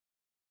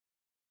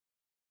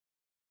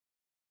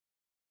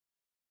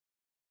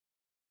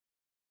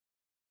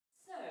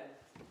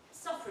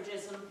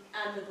suffragism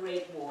and the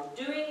Great War,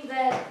 doing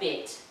their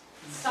bit,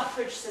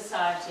 suffrage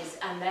societies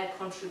and their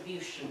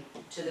contribution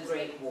to the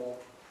Great War.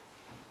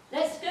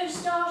 Let's go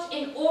start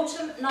in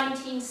autumn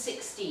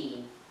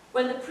 1916,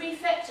 when the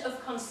prefect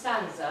of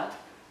Constanza,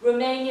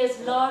 Romania's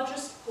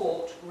largest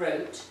port,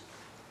 wrote,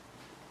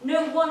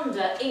 "No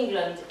wonder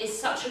England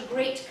is such a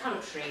great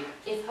country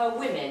if her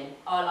women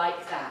are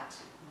like that."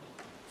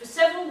 For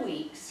several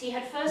weeks he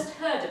had first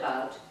heard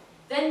about,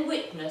 then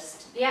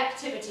witnessed the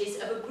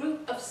activities of a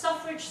group of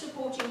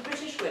suffrage-supporting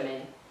British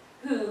women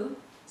who,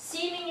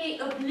 seemingly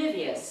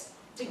oblivious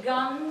to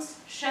guns,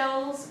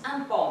 shells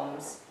and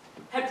bombs,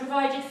 had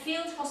provided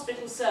field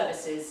hospital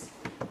services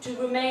to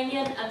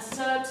Romanian and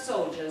Serb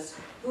soldiers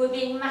who were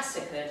being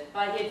massacred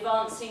by the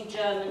advancing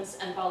Germans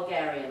and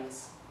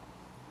Bulgarians.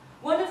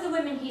 One of the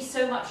women he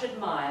so much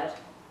admired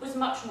was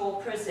much more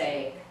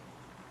prosaic.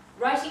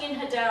 Writing in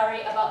her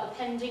diary about the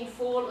pending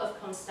fall of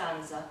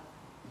Constanza,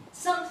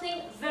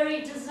 "Something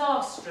very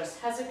disastrous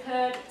has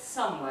occurred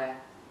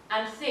somewhere,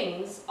 and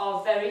things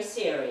are very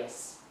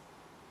serious."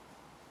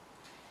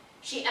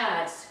 She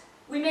adds,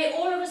 "We may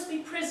all of us be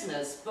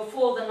prisoners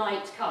before the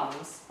night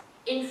comes.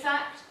 In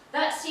fact,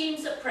 that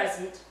seems at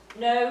present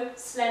no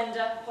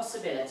slender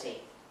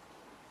possibility.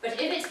 But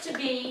if it's to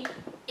be,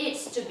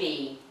 it's to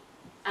be,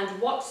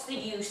 and what's the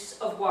use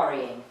of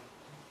worrying?"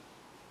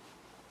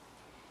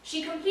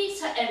 She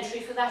completes her entry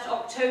for that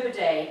October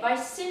day by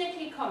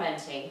cynically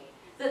commenting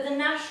that the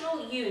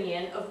National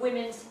Union of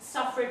Women's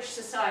Suffrage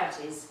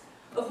Societies,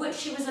 of which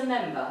she was a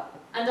member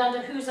and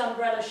under whose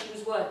umbrella she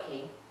was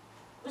working,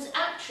 was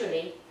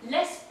actually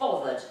less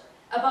bothered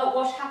about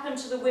what happened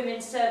to the women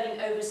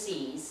serving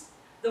overseas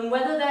than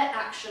whether their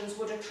actions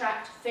would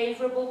attract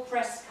favourable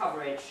press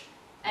coverage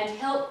and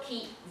help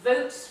keep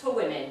votes for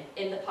women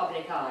in the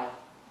public eye.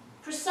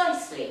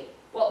 Precisely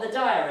what the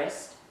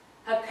diarist,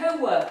 her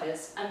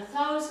co-workers and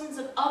thousands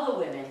of other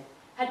women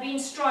had been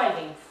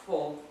striving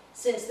for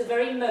since the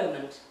very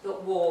moment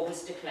that war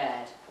was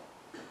declared.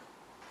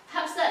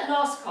 Perhaps that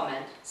last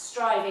comment,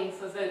 striving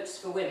for votes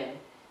for women,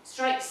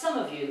 strikes some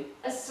of you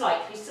as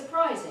slightly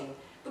surprising,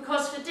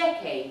 because for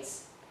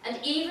decades, and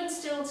even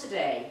still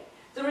today,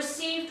 the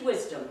received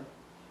wisdom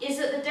is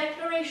that the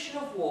declaration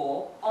of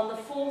war on the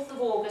 4th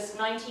of August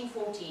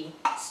 1914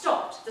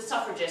 stopped the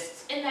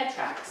suffragists in their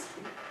tracks,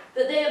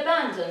 that they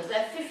abandoned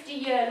their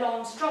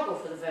 50-year-long struggle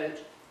for the vote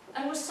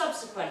and were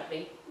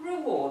subsequently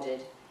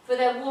rewarded for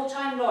their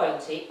wartime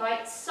loyalty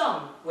by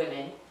some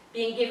women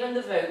being given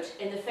the vote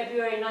in the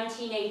February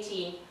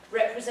 1918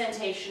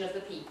 Representation of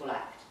the People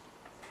Act.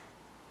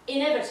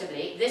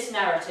 Inevitably, this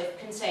narrative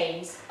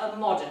contains a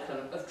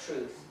modicum of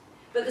truth,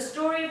 but the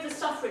story of the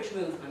suffrage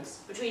movements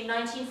between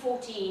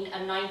 1914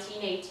 and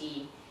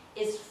 1918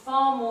 is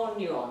far more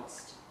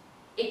nuanced.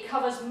 It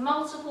covers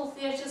multiple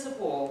theatres of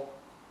war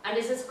and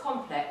is as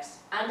complex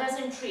and as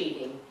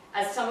intriguing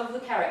as some of the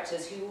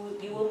characters who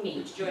you will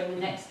meet during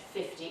the next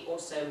 50 or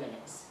so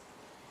minutes.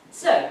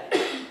 So,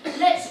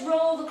 let's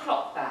roll the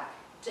clock back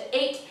to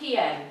 8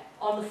 p.m.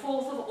 on the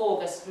 4th of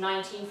August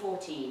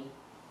 1914.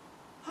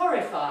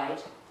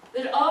 Horrified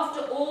that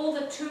after all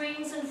the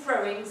toings and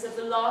froings of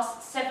the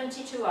last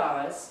 72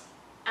 hours,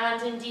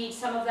 and indeed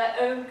some of their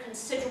own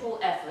considerable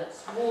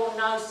efforts, war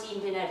now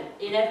seemed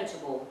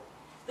inevitable,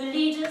 the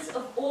leaders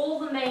of all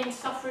the main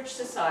suffrage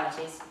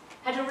societies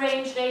had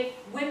arranged a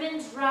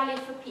women's rally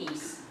for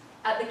peace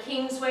at the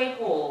Kingsway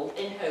Hall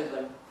in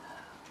Holborn.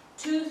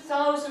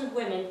 2,000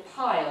 women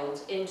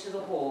piled into the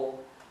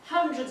hall.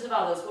 Hundreds of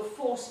others were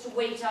forced to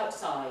wait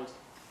outside,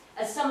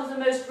 as some of the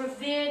most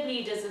revered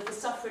leaders of the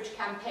suffrage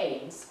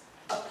campaigns,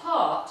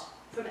 apart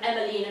from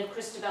Emmeline and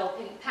Christabel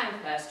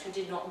Pankhurst, who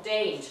did not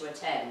deign to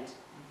attend,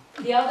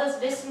 the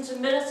others listened to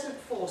Millicent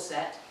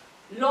Fawcett,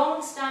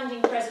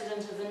 long-standing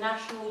president of the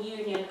National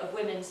Union of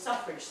Women's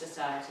Suffrage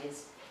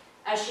Societies,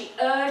 as she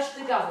urged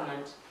the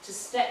government to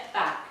step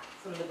back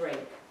from the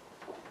brink.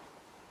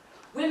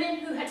 Women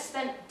who had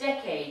spent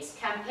decades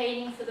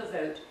campaigning for the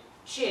vote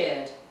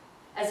cheered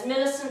as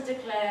Millicent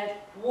declared,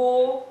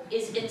 "War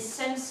is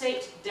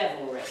insensate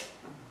devilry."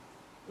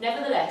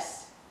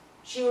 Nevertheless,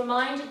 she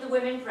reminded the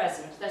women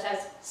present that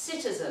as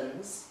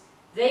citizens,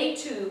 they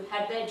too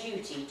had their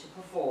duty to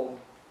perform.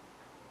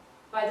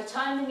 By the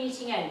time the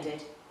meeting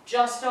ended,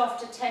 just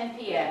after 10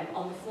 p.m.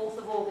 on the 4th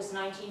of August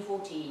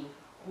 1914,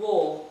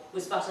 war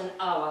was but an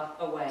hour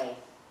away.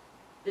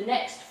 The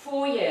next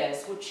 4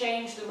 years would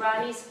change the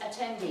rally's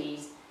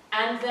attendees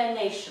and their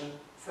nation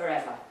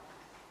forever.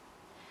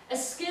 A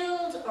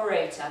skilled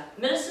orator,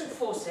 Millicent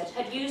Fawcett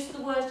had used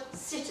the word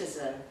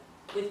citizen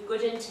with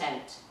good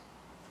intent.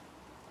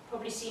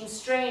 Probably seems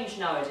strange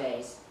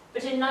nowadays,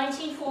 but in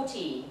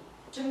 1914,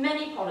 to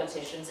many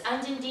politicians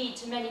and indeed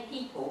to many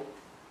people,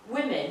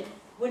 women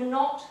were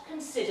not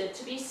considered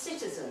to be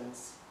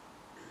citizens.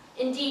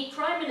 Indeed,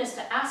 Prime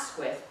Minister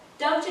Asquith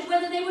doubted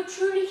whether they were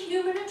truly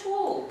human at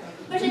all,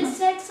 but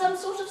instead some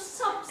sort of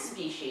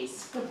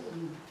subspecies.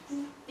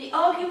 The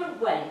argument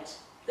went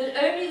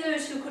that only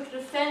those who could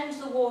defend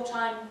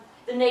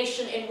the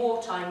nation in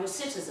wartime were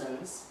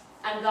citizens,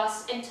 and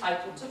thus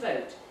entitled to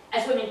vote.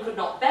 As women could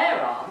not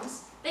bear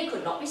arms, they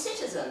could not be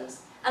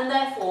citizens, and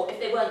therefore, if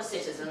they weren't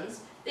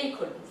citizens, they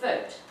couldn't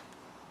vote.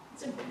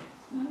 Simple.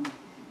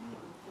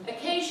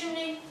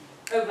 Occasionally,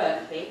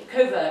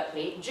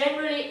 covertly,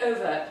 generally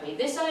overtly,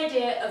 this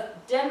idea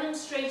of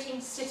demonstrating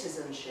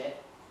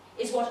citizenship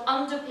is what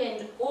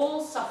underpinned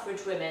all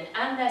suffrage women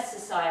and their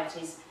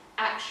societies'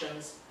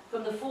 actions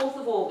from the 4th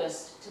of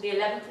August to the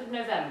 11th of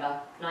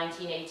November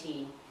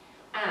 1918.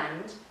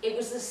 And it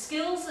was the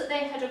skills that they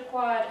had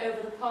acquired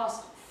over the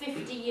past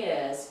 50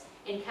 years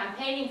in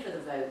campaigning for the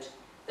vote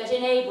that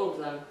enabled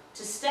them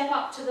to step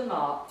up to the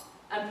mark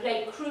and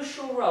play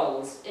crucial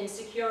roles in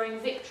securing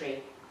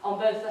victory on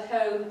both the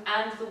home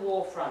and the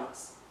war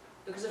fronts.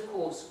 Because, of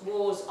course,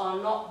 wars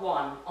are not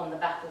won on the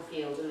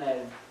battlefield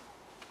alone.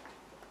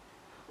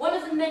 One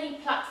of the many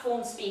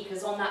platform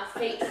speakers on that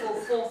fateful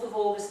 4th of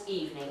August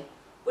evening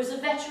was a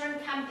veteran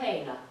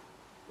campaigner,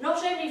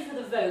 not only for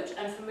the vote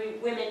and for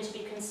women to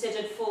be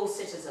considered full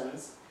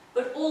citizens,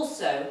 but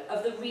also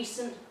of the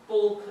recent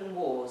Balkan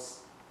Wars.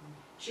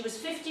 She was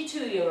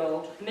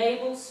 52-year-old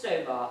Mabel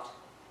Stobart,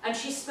 and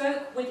she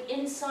spoke with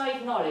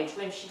inside knowledge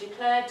when she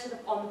declared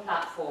on the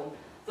platform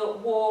that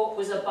war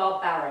was a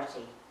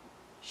barbarity.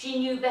 She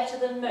knew better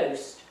than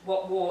most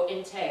what war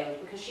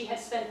entailed because she had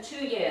spent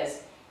 2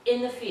 years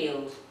in the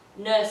field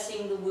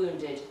nursing the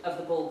wounded of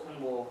the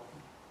Balkan War.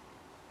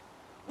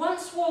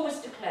 Once war was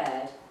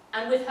declared,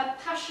 and with her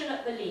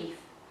passionate belief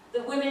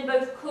that women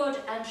both could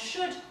and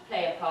should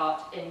play a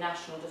part in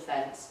national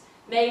defence,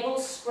 Mabel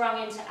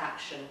sprung into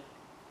action.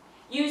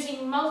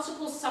 Using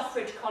multiple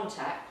suffrage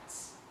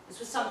contacts, this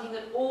was something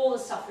that all the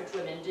suffrage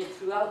women did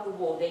throughout the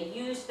war, they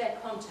used their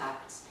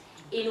contacts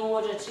in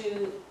order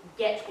to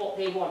get what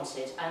they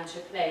wanted and to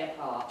play a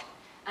part.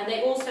 And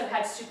they also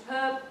had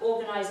superb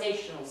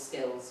organisational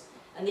skills,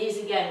 and these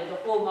again were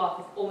the hallmark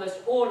of almost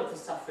all of the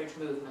suffrage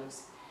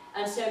movements.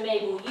 And so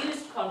Mabel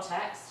used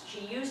contacts,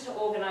 she used her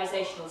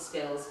organisational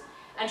skills,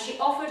 and she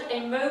offered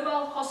a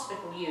mobile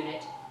hospital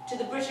unit to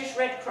the British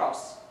Red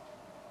Cross.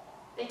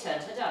 They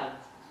turned her down.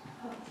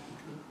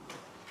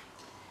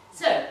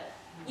 So,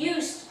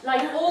 used,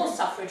 like all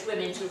suffrage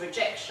women, to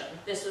rejection,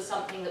 this was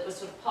something that was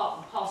sort of part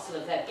and parcel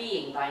of their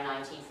being by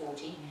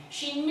 1940,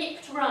 she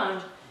nipped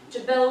round to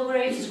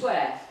Belgrave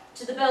Square,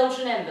 to the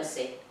Belgian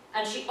embassy,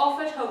 and she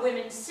offered her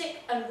women's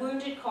sick and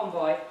wounded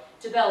convoy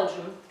to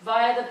Belgium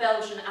via the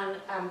Belgian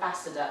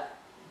ambassador.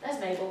 There's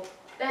Mabel,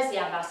 there's the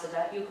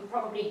ambassador. You can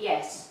probably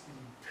guess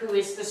who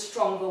is the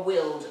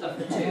stronger-willed of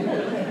the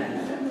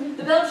two.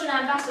 The Belgian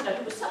ambassador,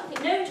 who was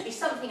known to be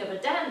something of a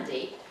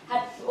dandy,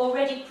 had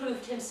already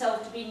proved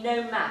himself to be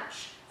no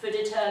match for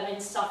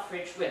determined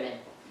suffrage women.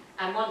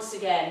 And once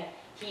again,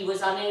 he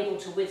was unable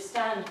to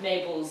withstand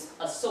Mabel's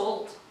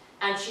assault,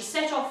 and she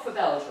set off for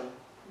Belgium.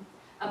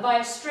 And by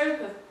a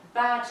stroke of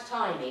bad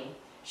timing,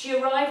 she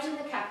arrived in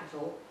the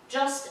capital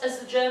just as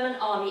the German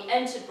army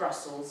entered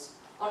Brussels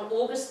on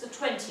August the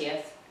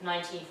 20th,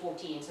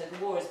 1914. So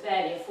the war is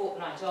barely a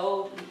fortnight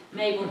old.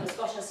 Mabel has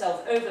got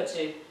herself over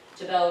to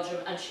Belgium,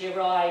 and she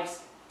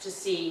arrives to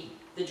see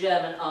the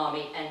German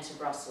army enter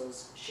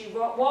Brussels. She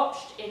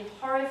watched in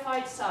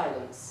horrified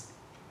silence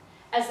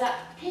as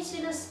that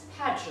pitiless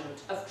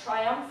pageant of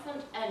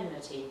triumphant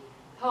enmity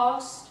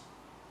passed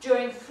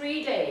during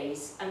 3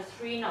 days and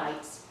 3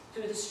 nights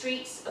through the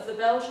streets of the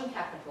Belgian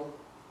capital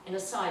in a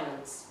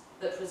silence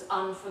that was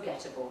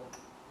unforgettable.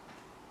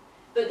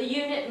 But the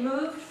unit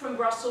moved from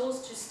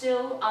Brussels to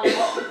still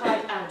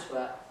unoccupied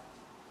Antwerp.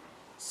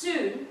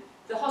 Soon,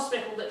 the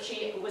hospital that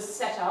she was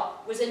set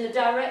up was in the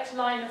direct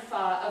line of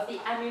fire of the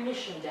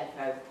ammunition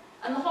depot,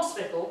 and the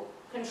hospital,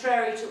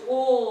 contrary to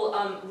all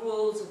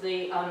rules of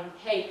the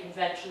Hague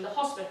Convention, the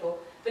hospital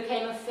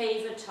became a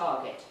favoured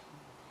target.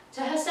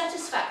 To her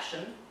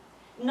satisfaction,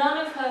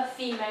 none of her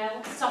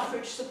female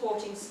suffrage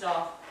supporting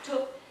staff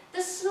took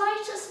the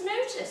slightest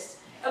notice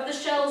of the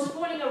shells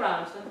falling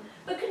around them,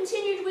 but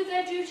continued with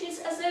their duties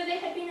as though they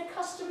had been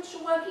accustomed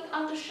to working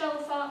under shell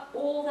fire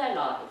all their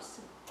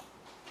lives.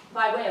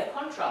 By way of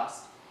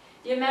contrast,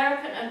 the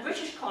American and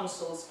British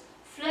consuls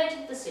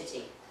fled the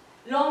city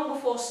long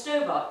before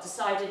Stobart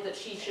decided that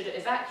she should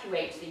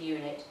evacuate the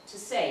unit to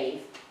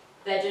save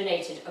their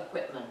donated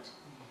equipment.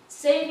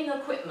 Saving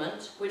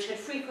equipment, which had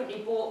frequently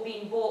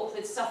been bought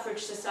with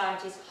suffrage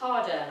society's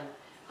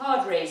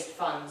hard-raised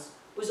funds,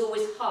 was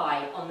always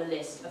high on the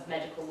list of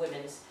medical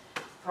women's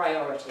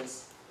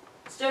priorities.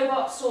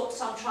 Stobart sought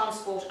some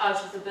transport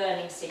out of the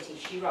burning city.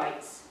 She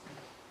writes,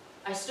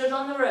 "I stood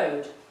on the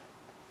road.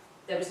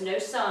 There was no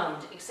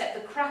sound except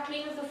the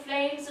crackling of the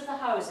flames of the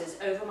houses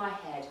over my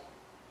head.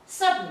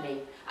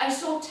 Suddenly, I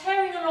saw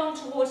tearing along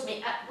towards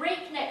me at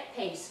breakneck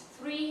pace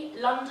 3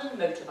 London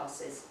motor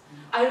buses.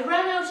 I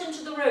ran out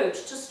into the road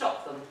to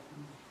stop them.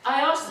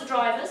 I asked the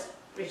drivers,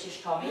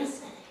 British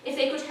Tommies, if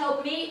they could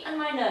help me and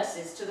my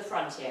nurses to the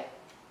frontier.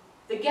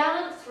 The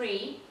gallant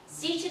 3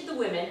 seated the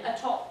women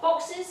atop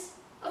boxes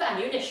of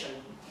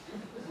ammunition.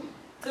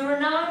 The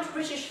renowned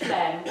British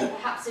phlegm, or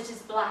perhaps it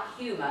is black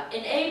humour,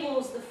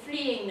 enables the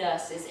fleeing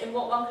nurses, in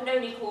what one can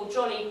only call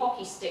jolly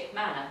hockey stick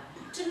manner,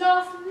 to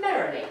laugh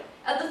merrily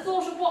at the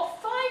thought of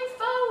what fine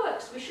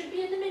fireworks we should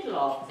be in the middle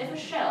of if a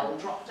shell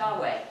dropped our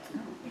way.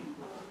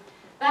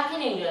 Back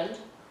in England,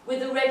 with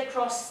the Red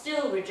Cross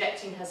still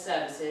rejecting her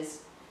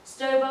services,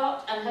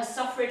 Stobart and her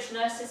suffrage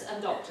nurses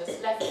and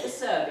doctors left for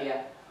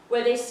Serbia,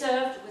 where they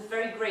served with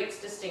very great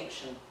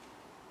distinction.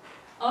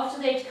 After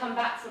they'd come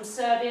back from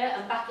Serbia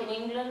and back in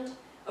England,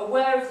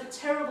 aware of the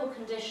terrible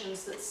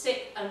conditions that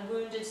sick and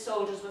wounded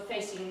soldiers were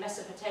facing in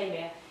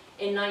Mesopotamia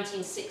in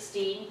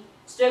 1916,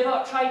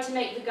 Stobart tried to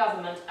make the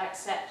government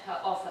accept her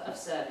offer of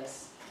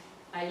service.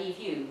 I leave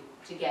you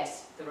to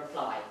guess the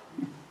reply.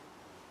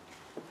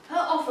 Her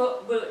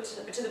offer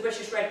to the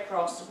British Red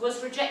Cross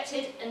was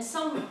rejected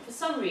for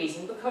some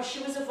reason because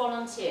she was a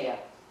volunteer.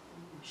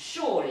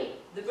 Surely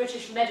the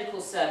British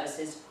medical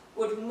services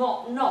would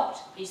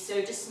not be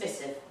so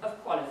dismissive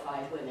of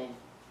qualified women,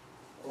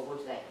 or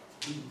would they?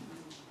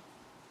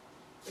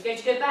 We're going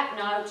to go back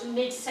now to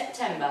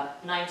mid-September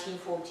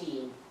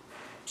 1914.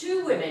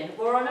 Two women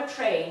were on a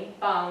train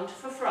bound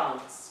for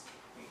France.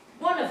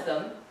 One of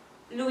them,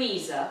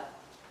 Louisa,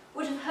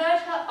 would have heard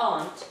her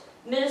aunt,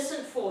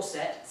 Millicent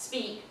Fawcett,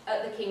 speak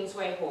at the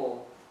Kingsway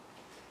Hall.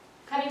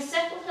 Having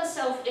settled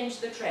herself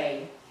into the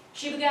train,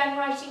 she began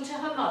writing to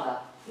her mother,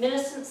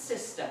 Millicent's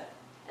sister,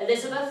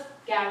 Elizabeth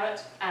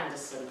Garrett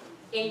Anderson,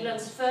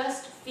 England's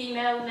first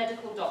female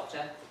medical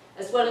doctor,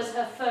 as well as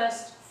her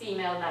first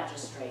female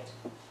magistrate.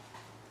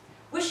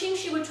 Wishing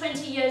she were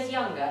 20 years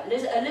younger,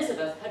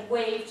 Elizabeth had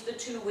waved the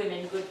two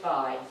women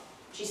goodbye.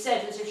 She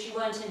said that if she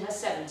weren't in her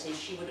 70s,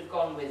 she would have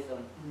gone with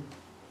them.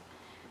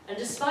 And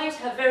despite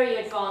her very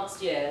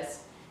advanced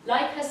years,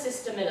 like her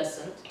sister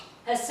Millicent,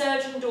 her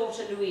surgeon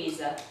daughter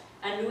Louisa,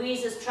 and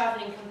Louisa's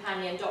travelling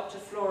companion Dr.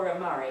 Flora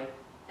Murray,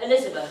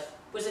 Elizabeth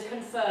was a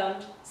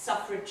confirmed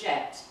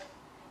suffragette.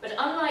 But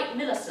unlike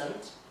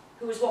Millicent,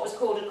 who was what was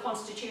called a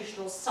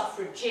constitutional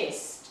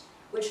suffragist,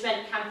 which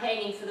meant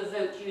campaigning for the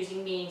vote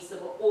using means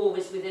that were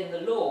always within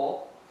the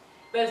law,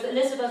 both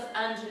Elizabeth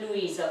and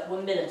Louisa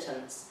were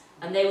militants,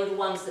 and they were the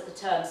ones that the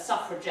term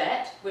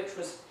suffragette, which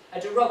was a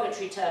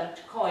derogatory term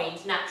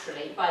coined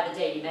naturally by the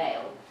Daily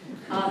Mail.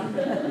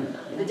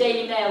 The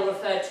Daily Mail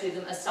referred to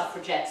them as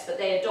suffragettes, but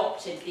they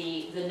adopted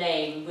the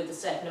name with a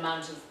certain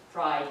amount of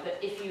pride. But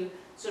if you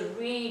sort of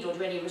read or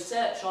do any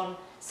research on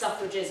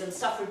suffragism,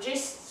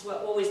 suffragists were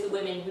always the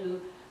women who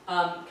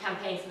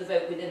campaigned for the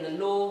vote within the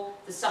law.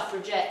 The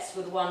suffragettes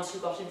were the ones who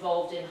got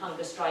involved in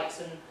hunger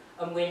strikes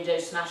and window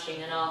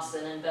smashing and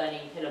arson and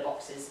burning pillar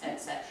boxes,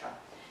 etc.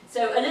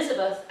 So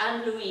Elizabeth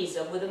and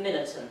Louisa were the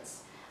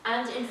militants.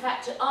 And in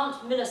fact, to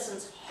Aunt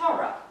Millicent's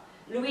horror,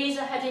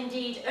 Louisa had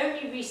indeed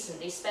only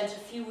recently spent a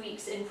few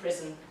weeks in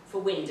prison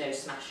for window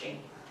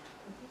smashing.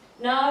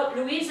 Now,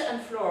 Louisa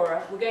and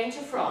Flora were going to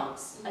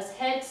France as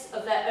heads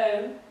of their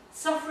own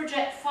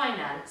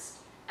suffragette-financed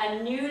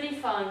and newly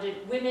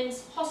founded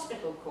Women's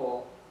Hospital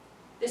Corps.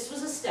 This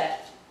was a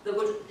step that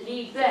would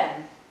lead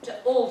them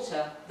to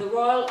alter the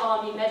Royal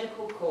Army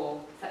Medical Corps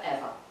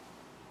forever.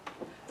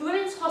 The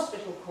Women's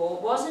Hospital Corps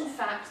was in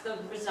fact the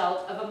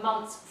result of a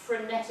month's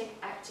frenetic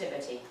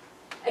activity,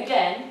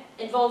 again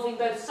involving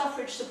both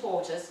suffrage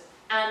supporters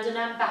and an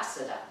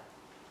ambassador.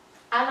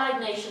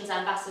 Allied nations'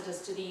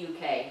 ambassadors to the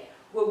UK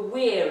were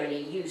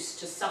wearily used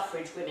to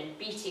suffrage women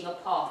beating a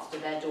path to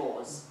their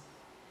doors.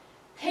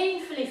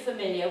 Painfully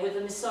familiar with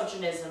the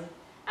misogynism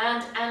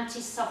and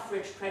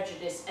anti-suffrage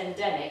prejudice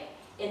endemic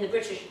in the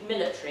British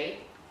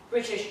military,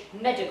 British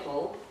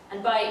medical,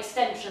 and by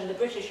extension the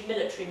British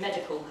military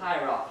medical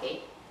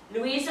hierarchy,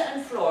 Louisa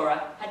and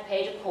Flora had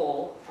paid a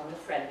call on the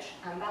French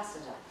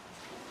ambassador.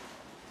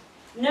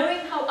 Knowing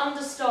how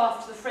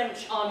understaffed the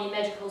French Army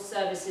medical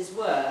services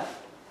were,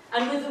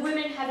 and with the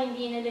women having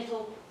been a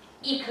little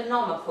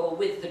economical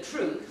with the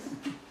truth,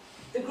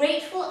 the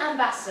grateful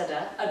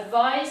ambassador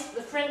advised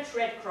the French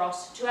Red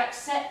Cross to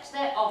accept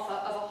their offer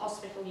of a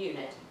hospital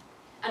unit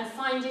and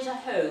find it a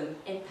home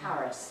in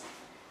Paris.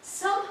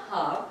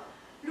 Somehow,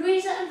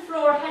 Louisa and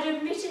Flora had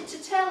omitted to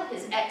tell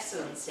His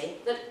Excellency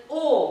that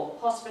all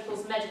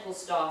hospitals' medical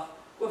staff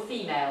were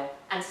female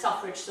and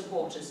suffrage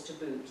supporters to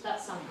boot.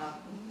 That somehow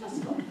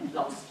just got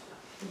lost.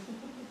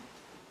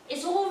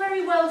 It's all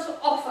very well to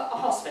offer a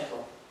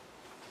hospital.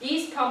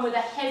 These come with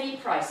a heavy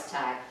price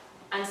tag,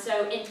 and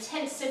so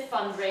intensive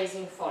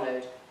fundraising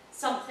followed,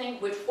 something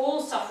which all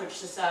suffrage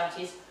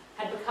societies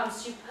had become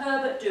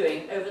superb at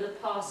doing over the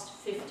past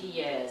 50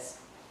 years.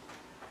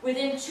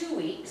 Within 2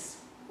 weeks,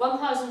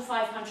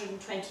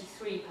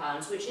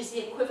 £1,523, which is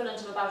the equivalent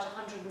of about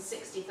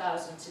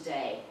 160,000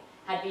 today,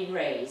 had been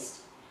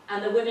raised,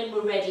 and the women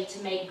were ready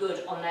to make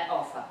good on their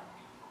offer.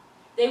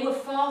 They were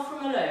far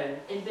from alone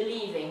in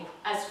believing,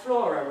 as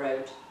Flora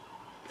wrote,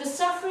 the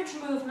suffrage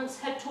movements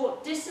had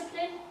taught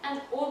discipline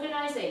and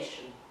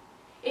organisation.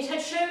 It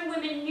had shown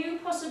women new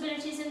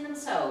possibilities in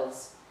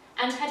themselves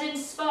and had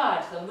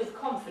inspired them with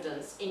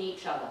confidence in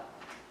each other.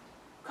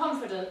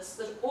 Confidence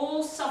that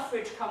all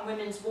suffrage-come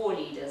women's war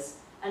leaders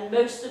and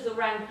most of the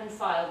rank and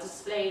file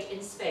displayed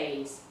in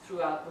spades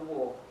throughout the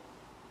war.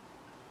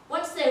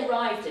 Once they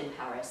arrived in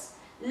Paris,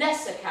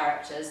 lesser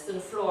characters than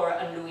Flora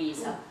and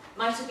Louisa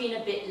might have been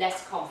a bit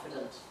less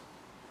confident.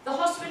 The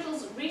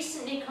hospital's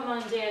recently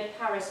commandeered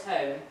Paris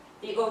home,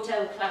 the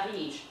Hôtel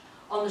Claridge,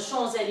 on the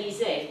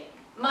Champs-Élysées,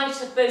 might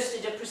have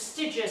boasted a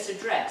prestigious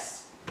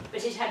address,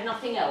 but it had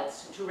nothing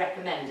else to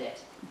recommend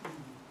it.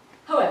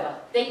 However,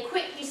 they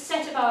quickly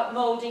set about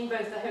moulding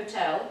both the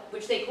hotel,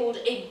 which they called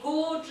a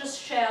gorgeous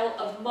shell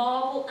of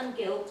marble and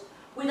gilt,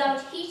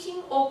 without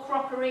heating or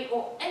crockery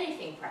or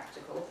anything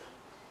practical,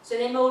 so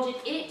they moulded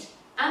it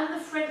and the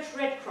French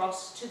Red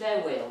Cross to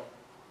their will.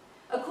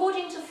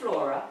 According to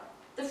Flora,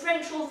 the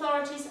French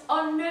authorities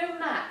are no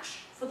match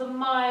for the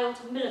mild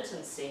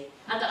militancy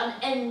and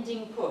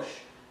unending push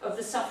of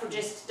the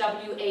suffragist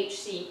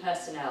WHC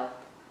personnel.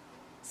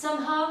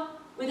 Somehow,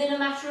 within a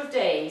matter of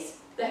days,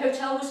 the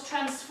hotel was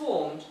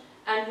transformed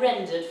and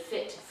rendered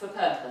fit for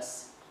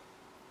purpose.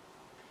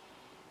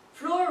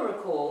 Flora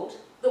recalled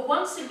that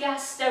once a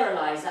gas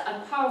steriliser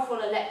and powerful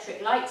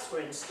electric lights were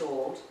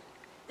installed,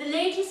 the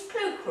ladies'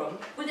 cloakroom,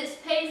 with its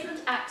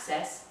pavement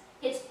access,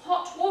 its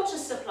hot water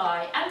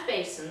supply and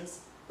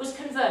basins, was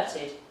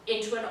converted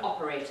into an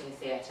operating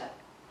theatre.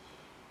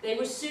 They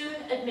were soon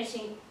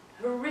admitting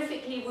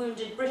horrifically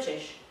wounded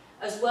British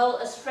as well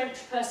as French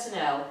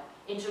personnel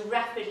into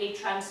rapidly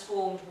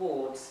transformed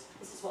wards.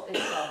 This is what they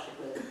started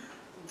with.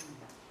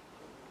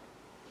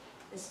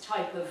 This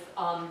type of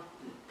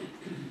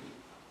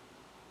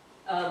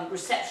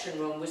reception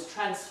room was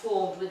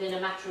transformed within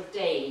a matter of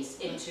days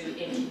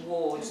into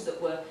wards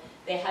that were,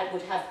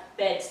 would have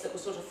beds that were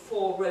sort of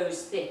 4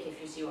 rows thick,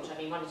 if you see what I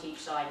mean, 1 at each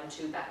side and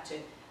 2 back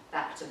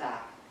to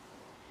back.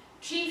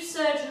 Chief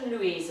Surgeon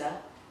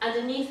Louisa and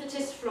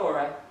anaesthetist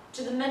Flora,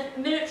 to the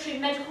military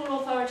medical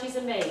authorities'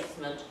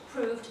 amazement,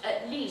 proved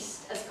at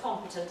least as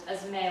competent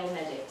as male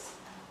medics.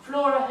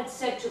 Flora had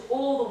said to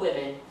all the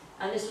women,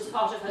 and this was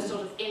part of her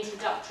sort of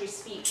introductory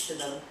speech to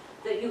them,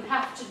 that you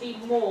have to be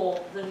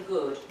more than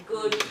good.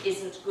 Good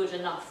isn't good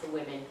enough for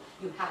women.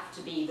 You have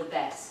to be the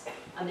best.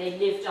 And they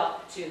lived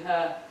up to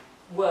her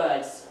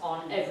words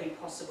on every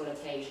possible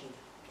occasion.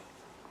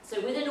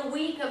 So within a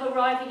week of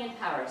arriving in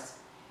Paris,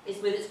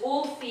 with its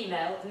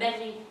all-female,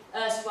 many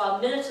erstwhile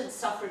militant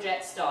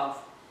suffragette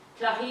staff,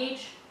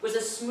 Claridge was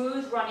a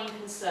smooth-running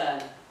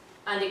concern,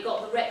 and it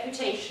got the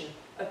reputation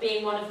of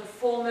being one of the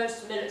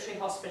foremost military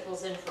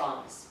hospitals in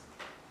France.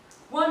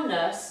 One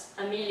nurse,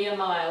 Amelia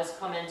Miles,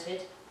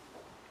 commented,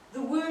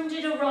 "The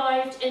wounded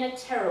arrived in a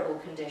terrible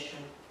condition.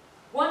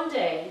 One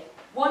day,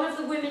 one of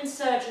the women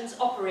surgeons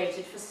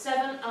operated for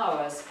 7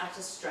 hours at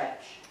a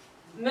stretch.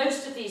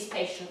 Most of these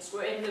patients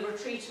were in the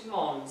retreat of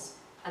Mons,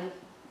 and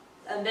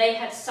they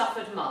had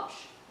suffered much.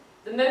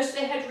 The most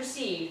they had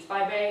received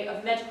by way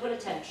of medical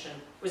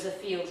attention was a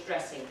field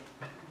dressing."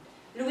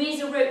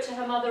 Louisa wrote to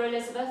her mother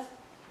Elizabeth,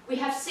 "We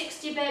have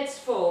 60 beds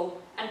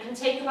full and can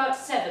take about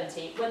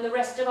 70 when the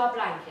rest of our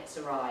blankets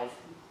arrive."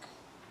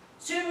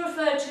 Soon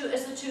referred to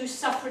as the 2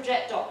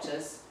 suffragette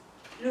doctors,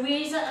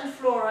 Louisa and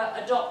Flora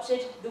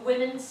adopted the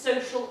Women's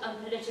Social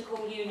and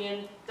Political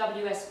Union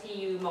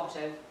WSPU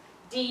motto,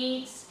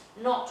 "Deeds,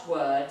 not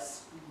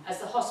words," as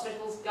the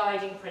hospital's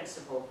guiding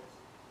principle.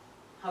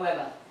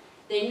 However,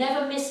 they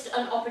never missed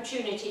an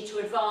opportunity to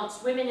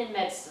advance women in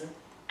medicine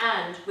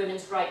and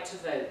women's right to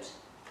vote,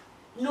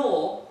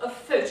 nor of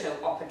photo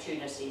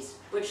opportunities,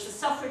 which the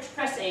suffrage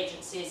press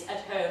agencies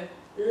at home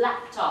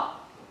lapped up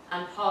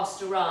and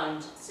passed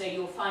around, so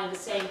you'll find the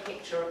same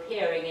picture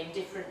appearing in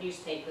different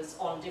newspapers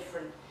on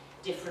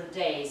different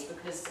days,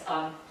 because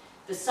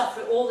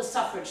all the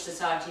suffrage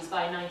societies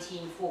by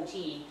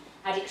 1914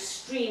 had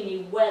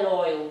extremely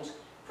well-oiled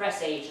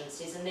press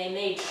agencies, and they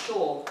made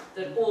sure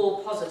that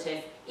all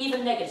positive,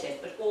 even negative,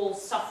 but all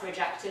suffrage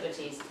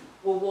activities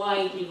were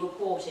widely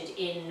reported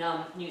in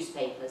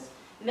newspapers.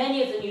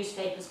 Many of the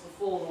newspapers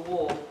before the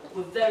war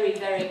were very,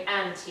 very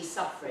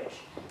anti-suffrage.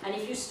 And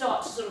if you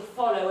start to sort of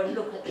follow and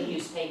look at the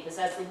newspapers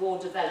as the war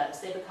develops,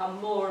 they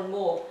become more and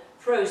more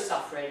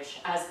pro-suffrage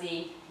as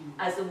the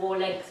war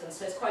lengthens.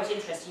 So it's quite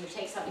interesting. You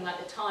take something like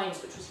the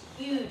Times, which was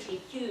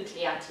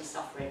hugely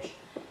anti-suffrage,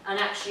 and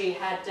actually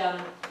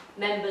had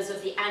members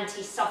of the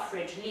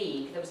anti-suffrage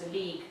league. There was a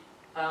league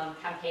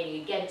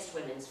campaigning against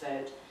women's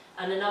vote,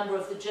 and a number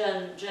of the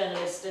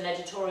journalists and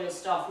editorial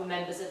staff were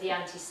members of the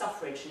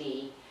anti-suffrage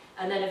league.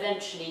 And then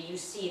eventually you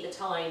see the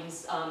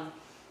Times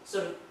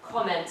sort of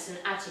comments and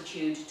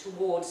attitude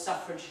towards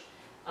suffrage,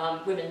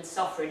 women's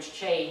suffrage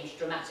change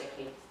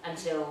dramatically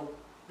until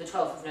the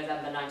 12th of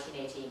November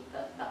 1918,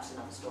 but that's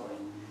another story.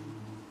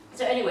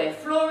 So anyway,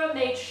 Flora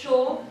made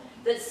sure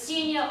that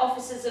senior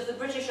officers of the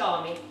British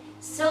Army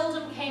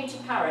seldom came to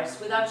Paris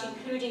without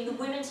including the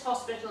women's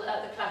hospital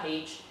at the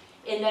Claridge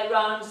in their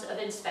rounds of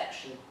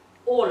inspection.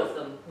 All of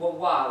them were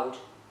wowed.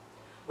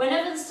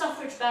 Whenever the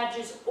suffrage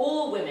badges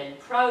all women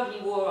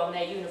proudly wore on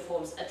their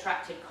uniforms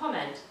attracted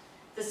comment,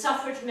 the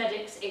suffrage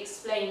medics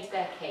explained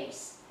their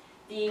case.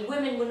 The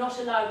women were not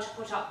allowed to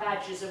put up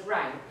badges of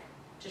rank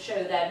to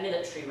show their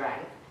military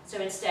rank, so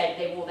instead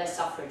they wore their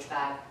suffrage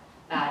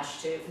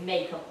badge to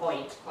make a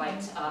point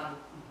quite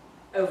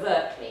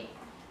overtly.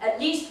 At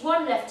least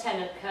one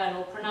lieutenant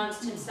colonel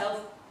pronounced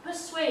himself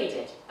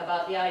persuaded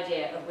about the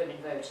idea of women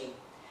voting.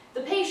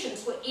 The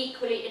patients were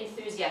equally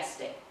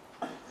enthusiastic.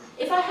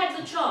 If I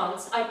had the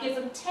chance, I'd give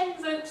them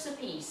 10 votes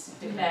apiece,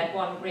 declared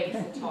one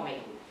grateful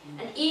Tommy.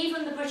 And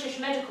even the British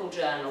Medical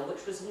Journal,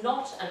 which was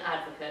not an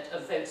advocate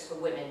of votes for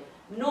women,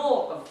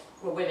 nor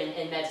for women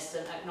in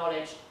medicine,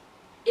 acknowledged,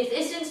 if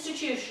this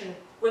institution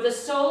were the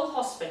sole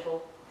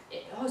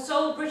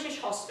British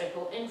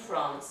hospital in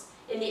France,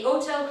 in the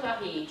Hôtel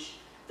Claridge,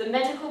 the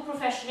medical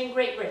profession in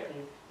Great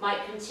Britain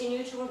might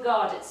continue to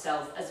regard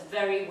itself as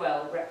very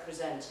well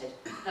represented.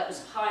 That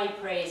was high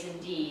praise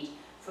indeed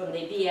from the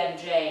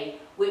BMJ,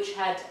 which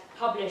had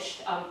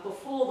published,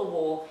 before the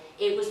war,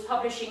 it was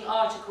publishing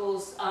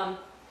articles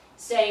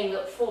saying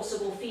that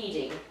forcible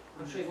feeding,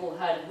 I'm sure you've all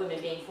heard of women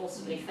being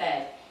forcibly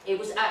fed, it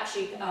was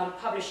actually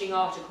publishing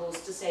articles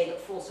to say that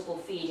forcible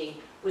feeding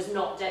was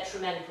not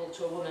detrimental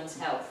to a woman's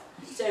health.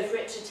 So for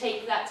it to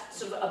take that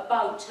sort of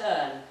about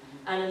turn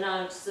and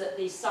announce that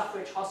the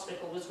suffrage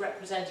hospital was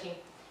representing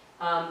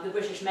the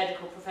British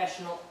medical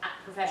profession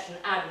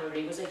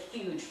admirably was a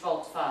huge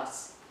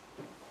volte-face.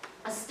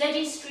 A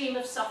steady stream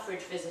of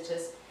suffrage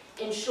visitors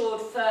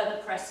ensured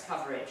further press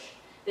coverage.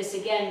 This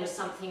again was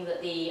something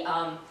that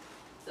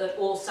that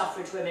all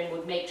suffrage women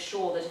would make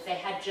sure that if they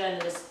had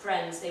journalist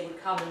friends, they would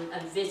come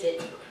and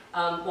visit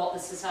what the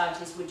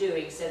societies were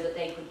doing so that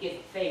they could give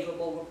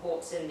favourable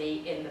reports in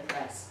the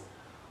press.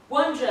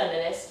 One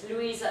journalist,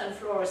 Louisa and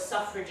Flora's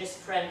suffragist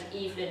friend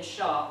Evelyn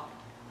Sharp,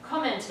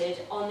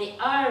 commented on the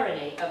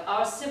irony of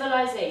our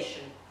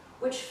civilization,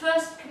 which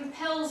first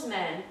compels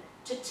men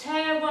to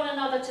tear one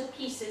another to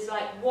pieces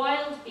like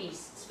wild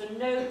beasts for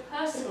no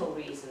personal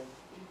reason,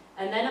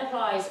 and then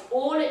applies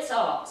all its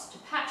arts to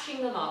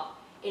patching them up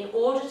in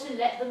order to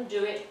let them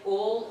do it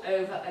all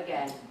over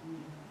again.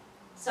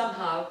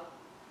 Somehow,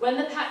 when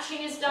the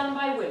patching is done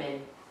by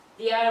women,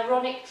 the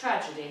ironic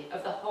tragedy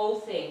of the whole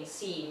thing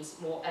seems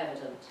more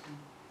evident.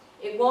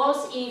 It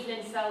was,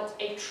 Evelyn felt,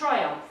 a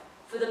triumph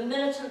for the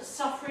militant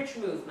suffrage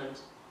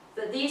movement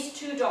that these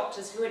two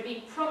doctors, who had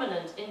been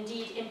prominent,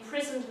 indeed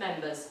imprisoned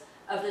members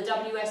of the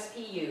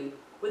WSPU,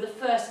 were the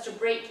first to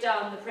break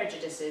down the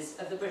prejudices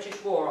of the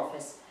British War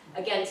Office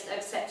against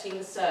accepting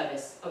the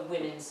service of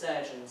women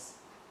surgeons.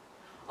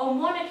 On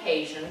one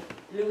occasion,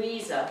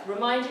 Louisa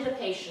reminded a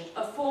patient,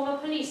 a former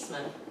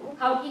policeman,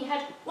 how he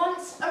had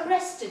once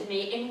arrested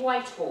me in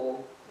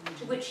Whitehall,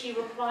 to which he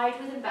replied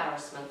with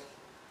embarrassment,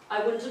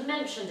 "I wouldn't have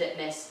mentioned it,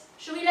 miss.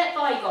 Shall we let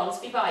bygones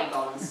be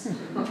bygones?"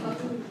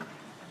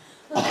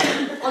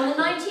 On the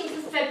 19th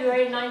of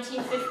February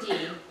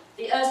 1915,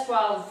 the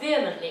erstwhile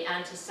vehemently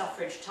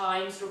anti-suffrage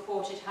Times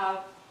reported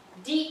how,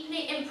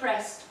 deeply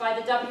impressed by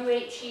the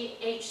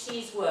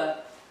WHC's work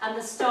and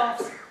the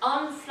staff's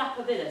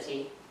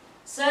unflappability,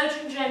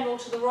 Surgeon General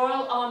to the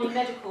Royal Army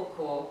Medical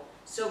Corps,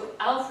 Sir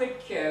Alfred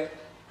Keogh,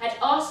 had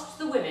asked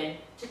the women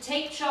to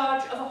take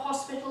charge of a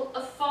hospital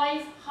of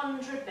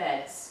 500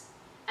 beds,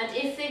 and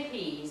if they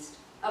pleased,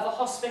 of a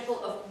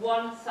hospital of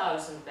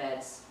 1,000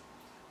 beds.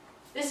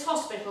 This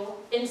hospital,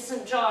 in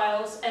St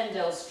Giles,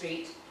 Endell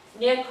Street,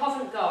 near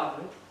Covent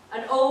Garden,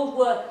 an old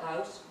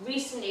workhouse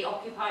recently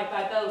occupied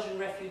by Belgian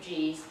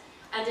refugees,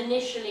 and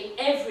initially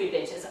every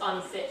bit as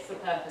unfit for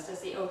purpose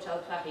as the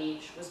Hôtel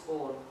Claridge, was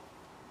born.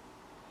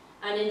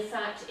 And in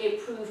fact,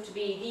 it proved to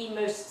be the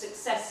most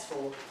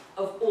successful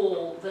of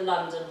all the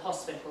London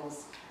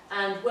hospitals.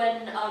 And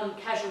when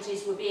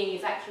casualties were being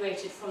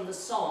evacuated from the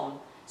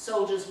Somme,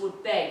 soldiers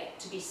would beg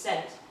to be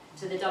sent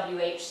to the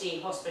WHC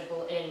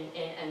hospital in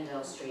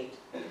Endell Street.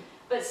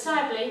 But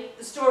sadly,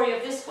 the story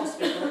of this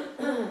hospital,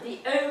 the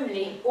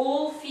only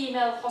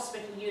all-female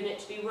hospital unit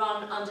to be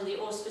run under the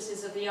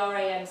auspices of the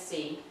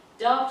RAMC,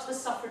 dubbed the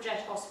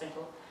Suffragette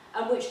Hospital,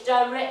 and which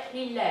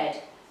directly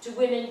led to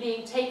women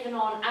being taken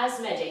on as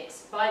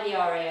medics by the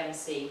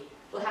RAMC,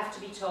 will have to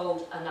be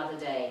told another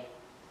day.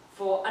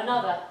 For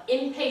another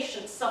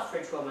impatient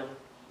suffrage woman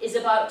is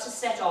about to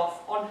set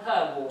off on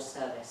her war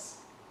service.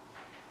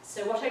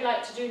 So what I'd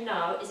like to do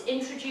now is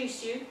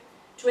introduce you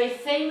to a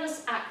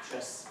famous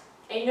actress,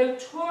 a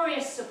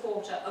notorious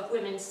supporter of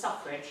women's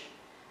suffrage,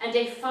 and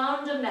a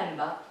founder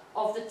member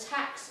of the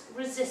Tax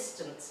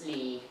Resistance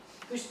League,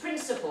 whose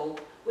principle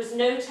was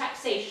no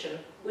taxation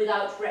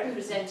without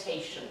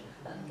representation.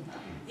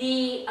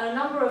 A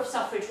number of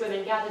suffrage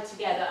women gathered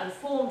together and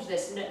formed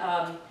this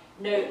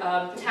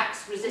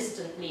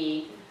tax-resistant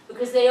league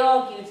because they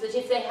argued that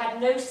if they had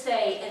no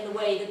say in the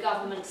way the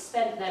government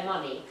spent their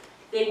money,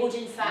 they would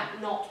in fact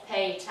not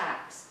pay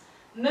tax.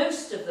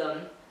 Most of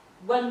them,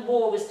 when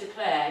war was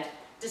declared,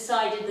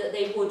 decided that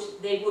they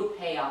would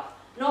pay up.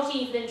 Not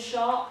Evelyn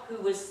Sharp,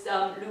 who was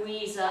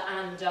Louisa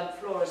and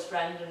Flora's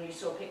friend, and you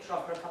saw a picture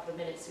of her a couple of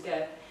minutes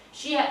ago.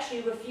 She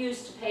actually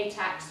refused to pay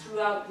tax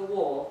throughout the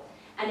war,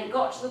 and it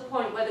got to the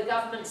point where the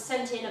government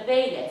sent in a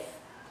bailiff,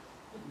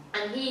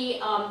 and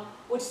he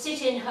would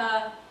sit in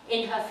her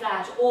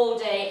flat all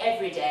day,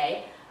 every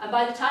day, and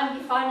by the time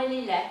he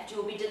finally left,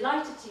 you'll be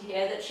delighted to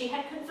hear that she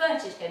had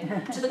converted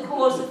him to the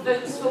cause of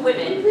votes for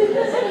women,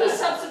 and he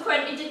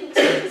subsequently didn't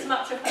take as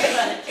much of her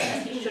furniture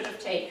as he should have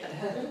taken.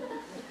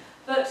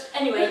 But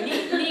anyway,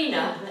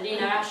 Lena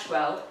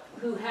Ashwell,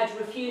 who had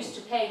refused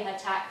to pay her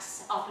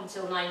tax up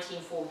until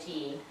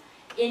 1914,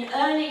 In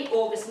early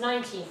August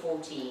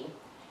 1914,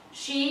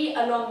 she,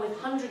 along with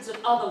hundreds of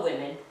other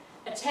women,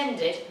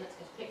 attended, let's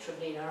get a picture of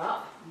Lena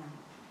up,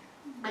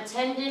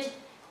 attended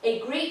a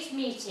great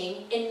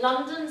meeting in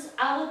London's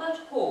Albert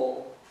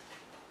Hall,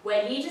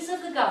 where leaders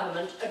of the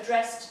government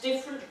addressed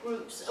different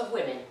groups of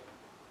women.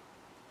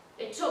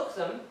 It took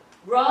them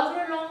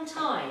rather a long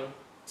time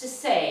to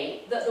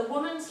say that the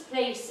woman's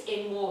place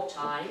in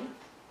wartime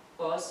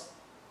was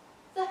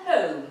the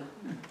home.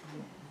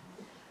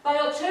 By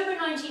October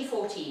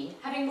 1914,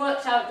 having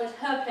worked out that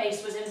her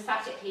place was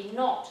emphatically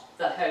not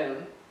the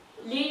home,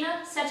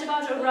 Lena set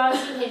about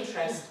arousing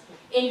interest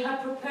in her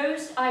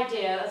proposed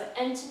idea of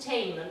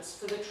entertainments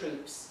for the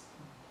troops.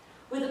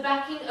 With the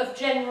backing of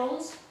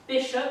generals,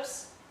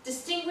 bishops,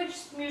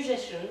 distinguished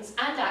musicians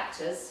and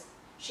actors,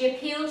 she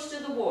appealed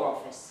to the War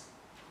Office.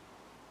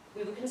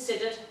 We were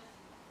considered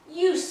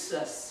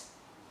useless,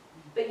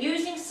 but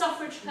using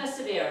suffrage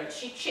perseverance,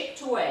 she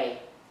chipped away,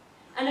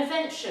 and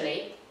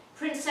eventually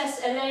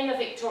Princess Elena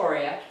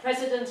Victoria,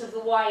 president of the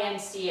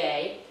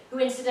YMCA, who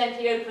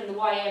incidentally opened the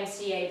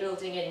YMCA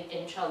building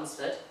in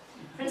Chelmsford,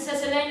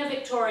 Princess Elena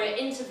Victoria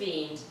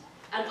intervened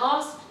and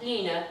asked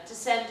Lena to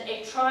send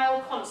a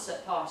trial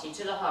concert party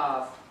to Le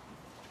Havre.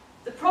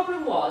 The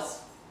problem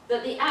was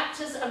that the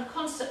actors and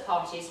concert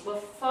parties were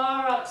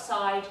far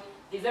outside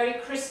the very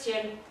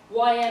Christian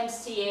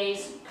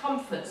YMCA's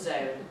comfort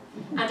zone,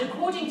 and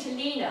according to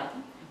Lena,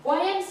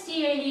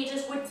 YMCA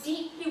leaders were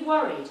deeply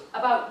worried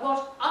about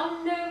what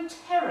unknown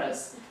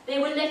terrors they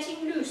were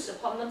letting loose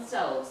upon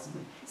themselves.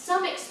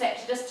 Some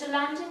expected us to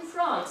land in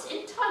France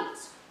in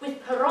tights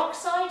with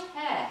peroxide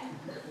hair.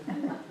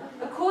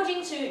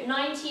 According to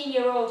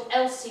 19-year-old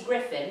Elsie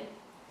Griffin,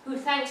 who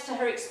thanks to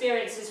her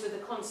experiences with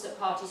the concert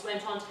parties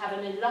went on to have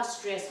an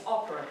illustrious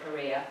opera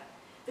career,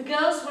 the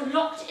girls were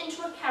locked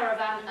into a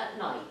caravan at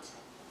night.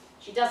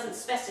 She doesn't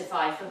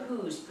specify for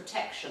whose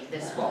protection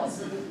this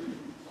was.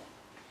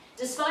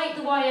 Despite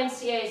the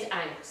YMCA's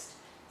angst,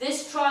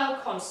 this trial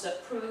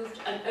concert proved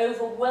an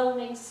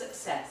overwhelming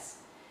success,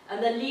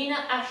 and the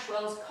Lena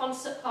Ashwell's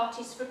Concert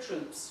Parties for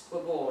Troops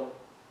were born.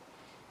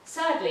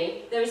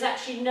 Sadly, there is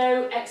actually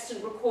no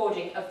extant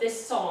recording of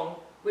this song,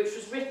 which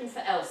was written for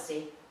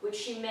Elsie, which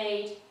she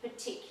made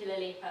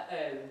particularly her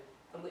own,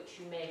 and which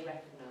you may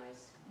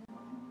recognise.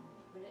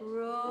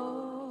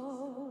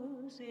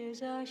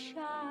 Roses are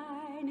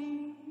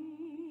shining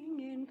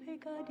in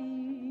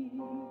Piccadilly,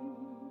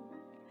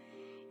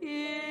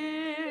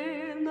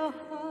 in the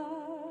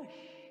hush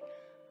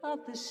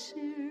of the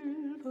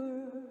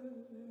silver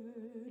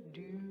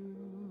dew.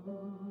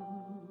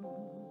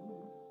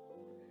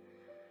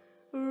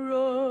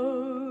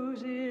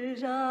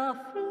 Roses are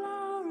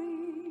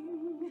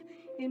flowering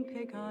in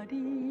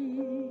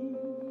Piccadilly,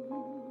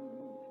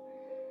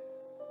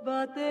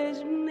 but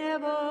there's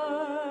never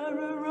a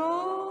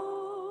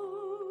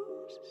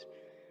rose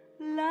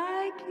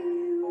like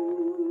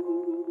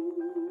you,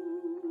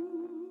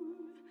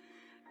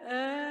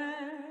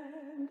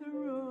 and the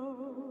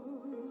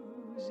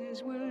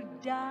roses will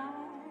die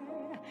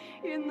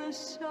in the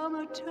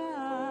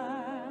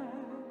summertime,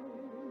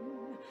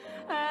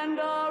 and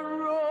our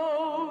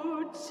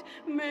roads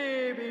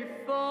may be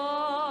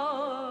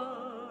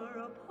far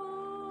apart,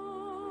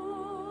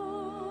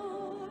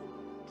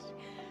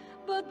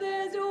 but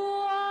there's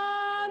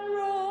one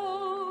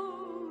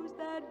rose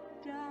that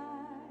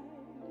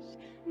dies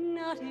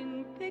not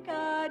in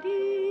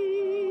Piccadilly.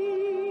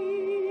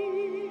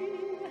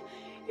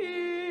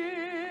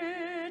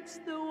 It's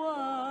the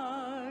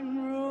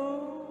one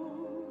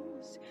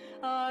rose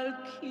I'll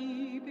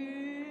keep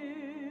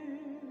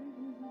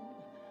in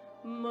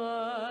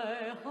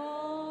my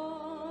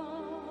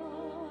heart.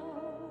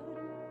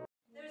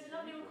 There is a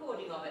lovely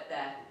recording of it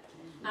there,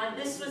 and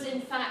this was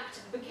in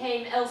fact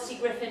became Elsie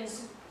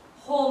Griffin's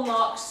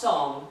hallmark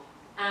song,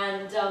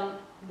 and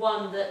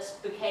one that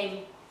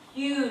became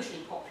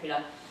hugely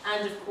popular,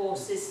 and of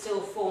course this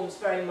still forms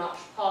very much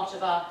part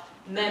of our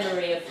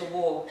memory of the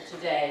war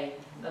today,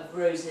 of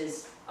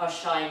Roses Are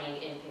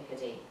Shining in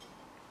Piccadilly.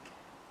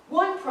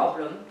 One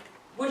problem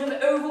would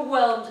have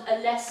overwhelmed a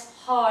less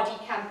hardy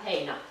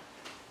campaigner.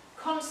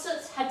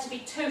 Concerts had to be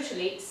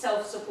totally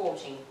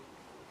self-supporting.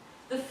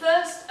 The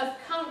first of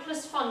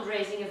countless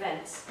fundraising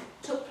events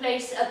took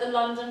place at the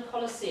London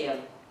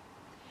Coliseum.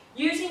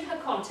 Using her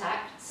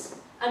contacts,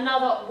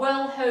 another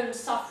well-honed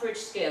suffrage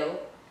skill,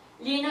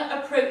 Lena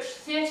approached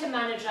theatre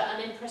manager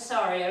and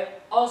impresario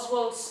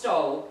Oswald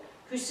Stoll,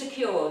 who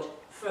secured,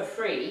 for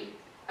free,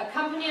 a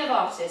company of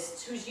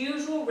artists whose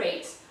usual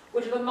rates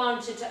would have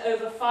amounted to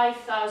over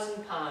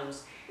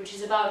 £5,000, which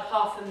is about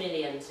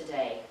 £500,000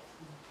 today.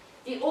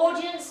 The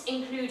audience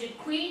included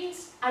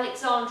Queens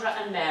Alexandra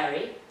and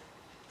Mary,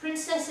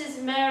 Princesses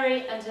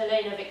Mary and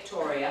Helena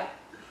Victoria,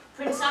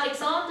 Prince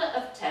Alexander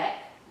of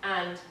Teck,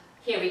 and,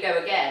 here we go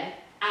again,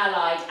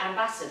 Allied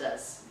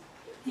ambassadors.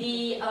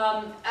 The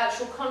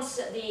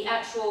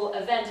actual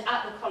event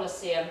at the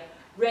Coliseum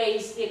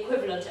raised the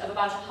equivalent of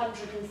about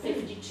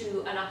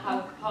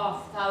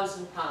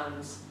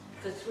 £152,500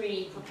 for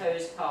 3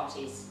 proposed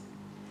parties.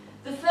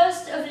 The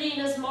first of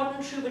Lena's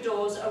modern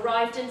troubadours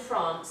arrived in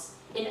France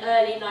in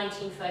early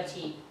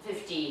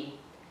 1915.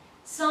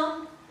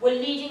 Some were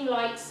leading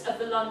lights of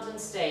the London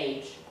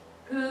stage,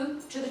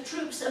 who, to the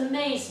troops'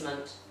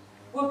 amazement,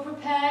 were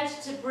prepared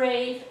to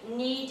brave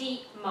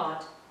knee-deep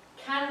mud,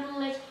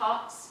 candlelit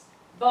huts,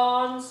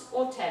 barns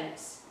or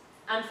tents,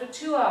 and for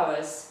 2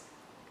 hours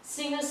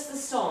sing us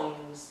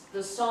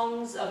the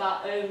songs of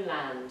our own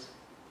land.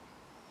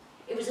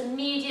 It was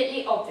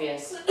immediately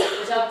obvious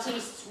that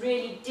artistes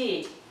really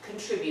did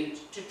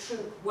contribute to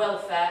troop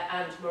welfare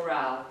and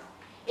morale.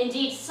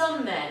 Indeed,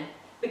 some men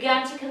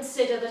began to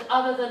consider that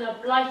other than a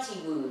Blighty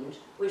wound,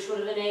 which would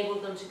have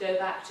enabled them to go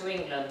back to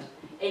England,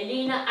 a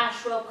Lena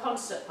Ashwell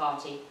concert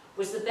party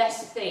was the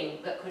best thing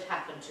that could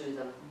happen to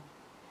them.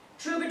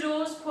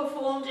 Troubadours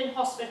performed in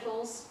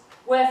hospitals,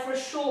 where for a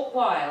short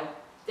while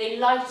they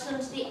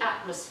lightened the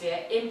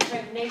atmosphere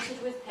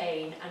impregnated with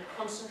pain and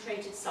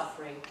concentrated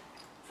suffering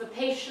for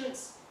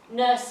patients,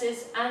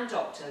 nurses and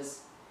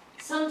doctors.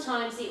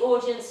 Sometimes the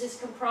audiences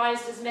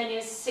comprised as many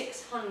as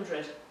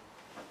 600,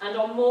 and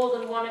on more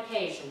than one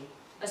occasion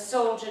a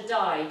soldier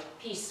died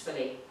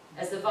peacefully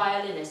as the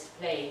violinist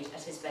played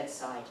at his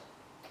bedside.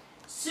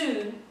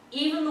 Soon,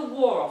 even the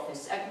War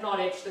Office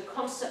acknowledged the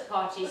concert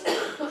party's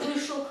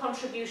crucial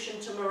contribution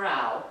to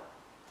morale,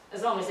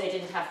 as long as they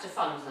didn't have to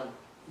fund them.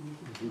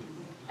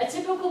 A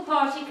typical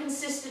party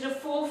consisted of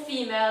 4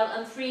 female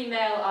and 3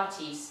 male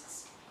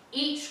artistes.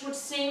 Each would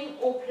sing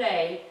or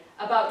play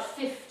about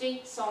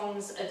 50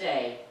 songs a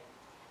day.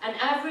 An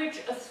average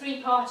of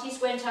 3 parties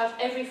went out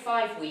every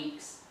 5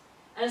 weeks,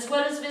 and as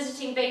well as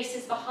visiting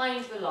bases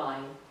behind the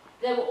line,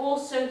 there were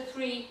also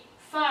 3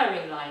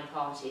 firing line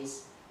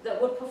parties that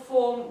would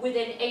perform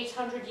within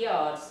 800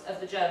 yards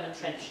of the German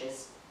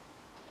trenches.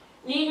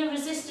 Lena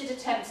resisted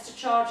attempts to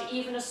charge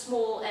even a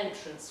small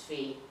entrance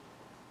fee.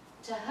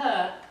 To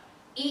her,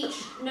 each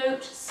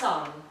note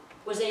sung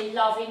was a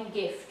loving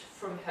gift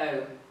from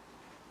home.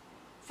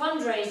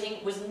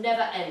 Fundraising was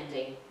never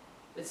ending,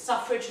 with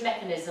suffrage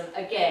mechanism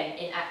again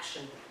in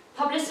action.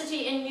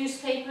 Publicity in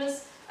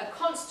newspapers, a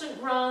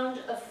constant round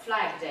of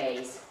flag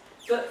days,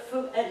 but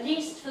at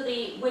least for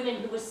the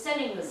women who were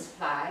selling the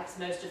flags,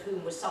 most of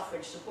whom were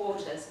suffrage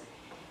supporters,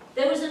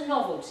 there was a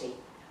novelty.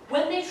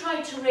 When they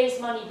tried to raise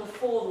money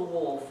before the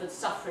war for the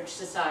suffrage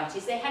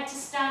societies, they had to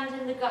stand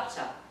in the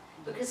gutter,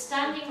 because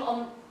standing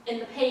in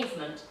the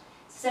pavement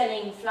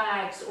selling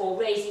flags or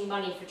raising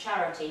money for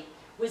charity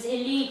was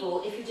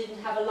illegal if you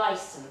didn't have a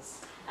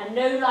licence, and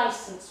no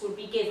licence would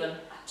be given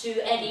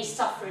to any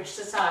suffrage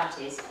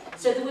societies.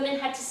 So the women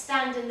had to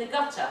stand in the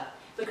gutter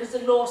because the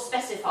law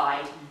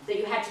specified that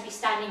you had to be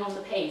standing on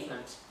the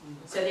pavement.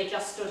 So they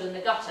just stood in the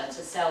gutter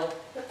to sell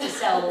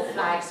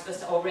flags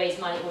or raise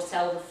money or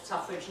sell the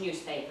suffrage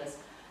newspapers.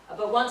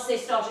 But once they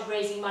started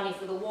raising money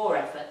for the war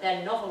effort,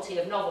 their novelty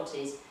of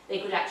novelties, they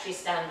could actually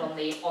stand on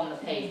the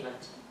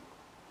pavement.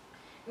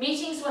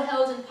 Meetings were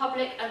held in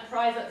public and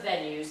private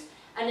venues,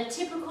 and a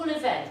typical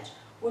event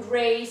would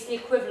raise the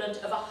equivalent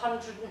of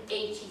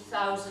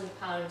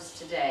 £180,000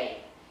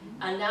 today,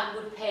 and that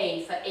would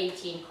pay for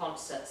 18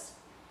 concerts.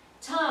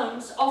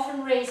 Towns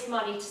often raised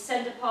money to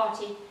send a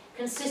party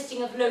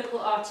consisting of local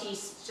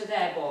artistes to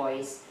their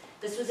boys.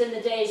 This was in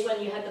the days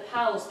when you had the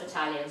PALS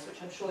battalions,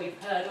 which I'm sure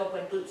you've heard of,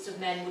 when groups of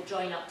men would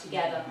join up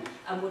together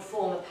and would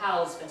form a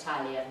PALS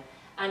battalion.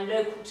 And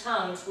local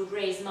towns would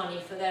raise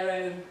money for their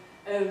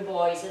own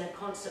boys, and a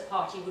concert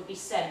party would be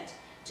sent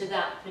to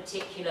that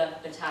particular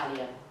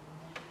battalion.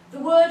 The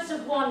words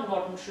of one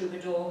modern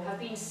troubadour have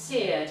been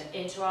seared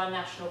into our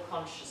national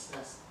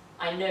consciousness.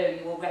 I know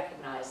you will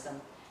recognise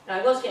them. Now,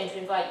 I was going to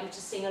invite you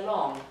to sing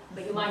along,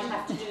 but you might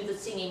have to do the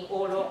singing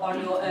all on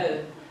your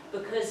own,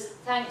 because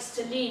thanks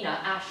to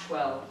Lena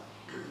Ashwell,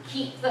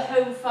 Keep the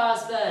Home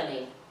Fires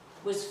Burning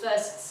was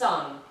first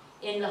sung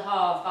in Le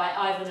Havre by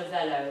Ivan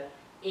Novello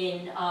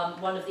in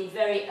one of the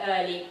very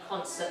early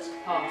concert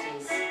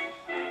parties.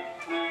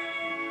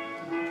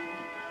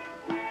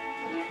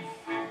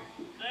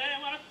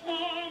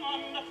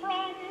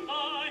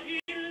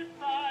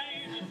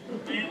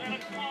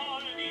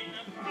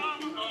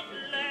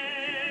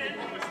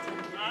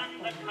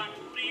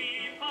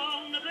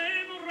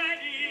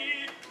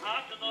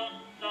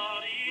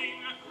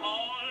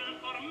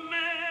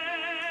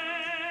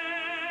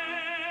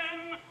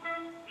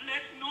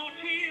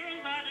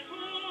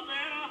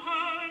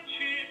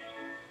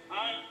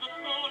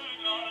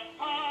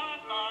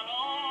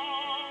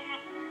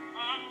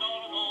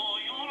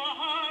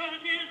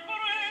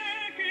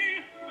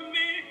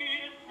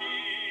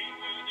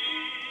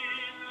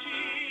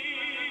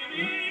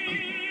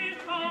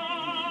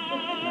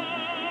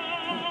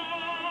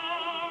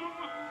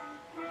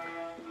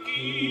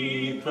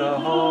 Keep the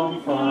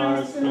home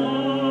fires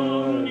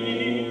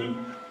burning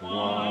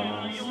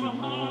while your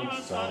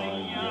hearts are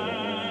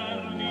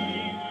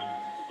yearning.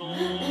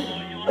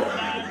 Though your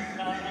lands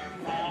are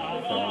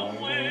far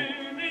away,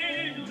 they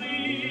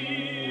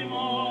dream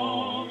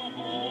of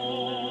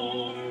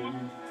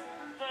home.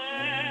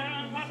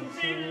 There's a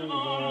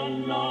silver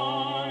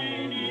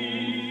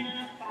lining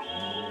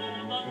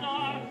through the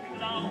dark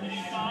cloud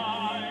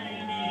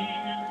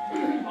shining.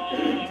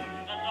 On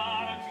the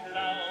dark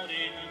cloud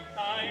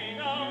inside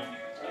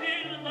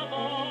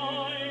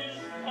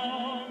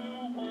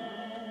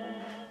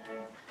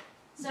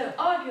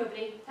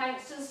arguably,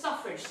 thanks to the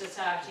suffrage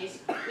societies,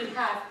 we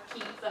have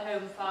Keep the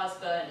Home Fires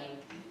Burning.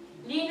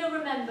 Lena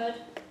remembered,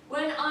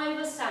 when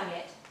Ivor sang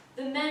it,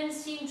 the men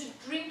seemed to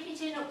drink it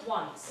in at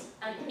once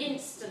and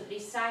instantly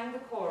sang the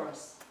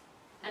chorus.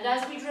 And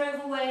as we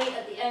drove away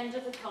at the end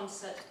of the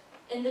concert,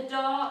 in the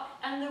dark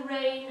and the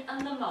rain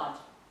and the mud,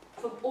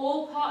 from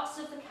all parts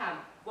of the camp,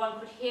 one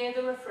could hear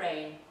the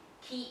refrain,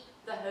 "Keep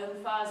the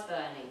home fires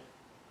burning."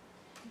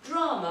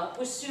 Drama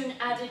was soon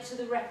added to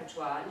the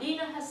repertoire.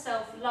 Lena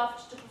herself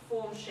loved to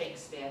perform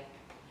Shakespeare.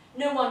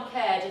 No one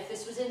cared if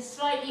this was in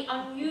slightly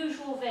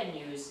unusual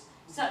venues,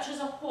 such as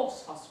a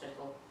horse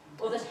hospital,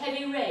 or that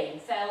heavy rain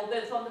fell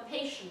both on the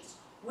patients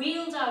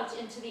wheeled out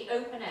into the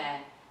open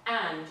air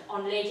and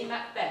on Lady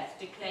Macbeth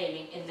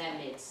declaiming in their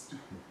midst.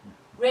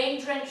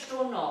 Rain-drenched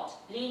or not,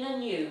 Lena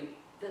knew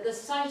that the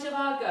sight of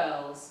our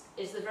girls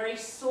is the very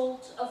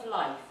salt of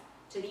life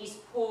to these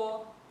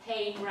poor,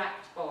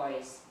 pain-racked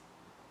boys.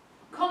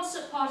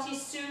 Concert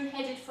parties soon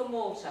headed for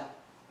Malta,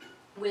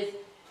 with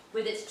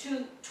its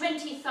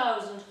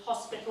 20,000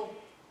 hospital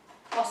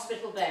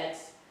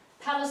beds,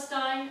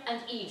 Palestine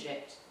and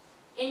Egypt.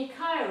 In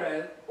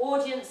Cairo,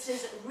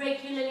 audiences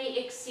regularly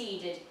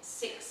exceeded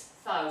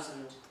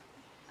 6,000.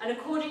 And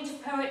according to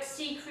poet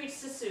Siegfried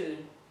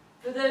Sassoon,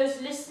 for those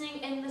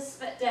listening in the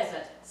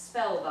desert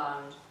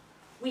spellbound,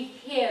 we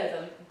hear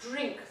them,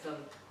 drink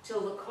them, till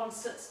the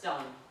concert's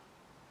done.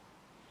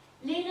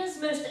 Lena's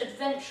most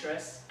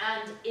adventurous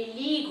and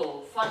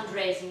illegal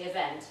fundraising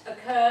event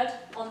occurred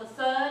on the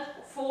 3rd,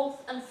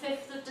 4th and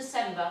 5th of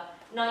December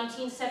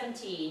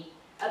 1917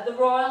 at the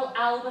Royal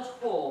Albert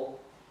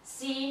Hall,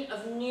 scene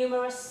of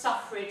numerous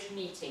suffrage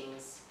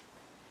meetings.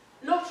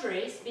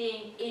 Lotteries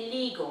being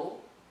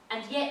illegal,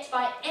 and yet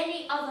by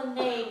any other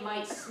name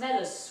might smell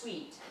as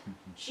sweet,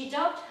 she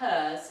dubbed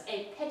hers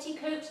a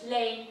Petticoat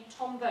Lane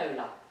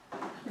Tombola.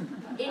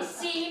 It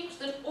seemed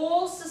that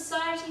all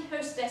society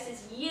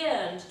hostesses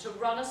yearned to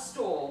run a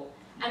stall,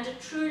 and a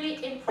truly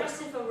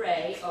impressive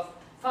array of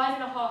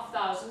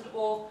 5,500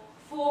 or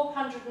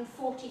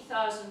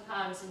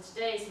 £440,000 in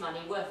today's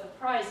money worth of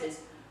prizes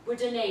were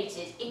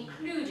donated,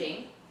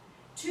 including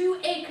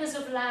 2 acres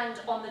of land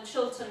on the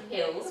Chiltern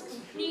Hills,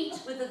 complete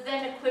with the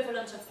then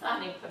equivalent of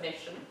planning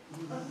permission,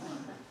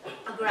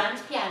 a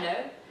grand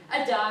piano,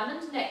 a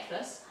diamond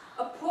necklace,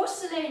 a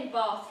porcelain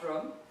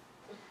bathroom,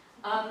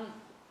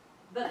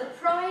 but the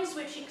prize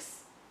which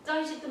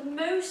excited the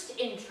most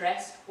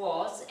interest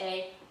was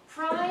a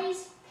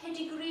prize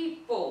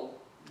pedigree bull.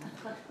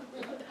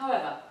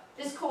 However,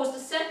 this caused a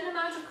certain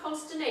amount of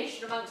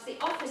consternation amongst the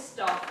office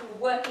staff who were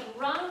working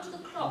round the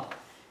clock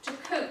to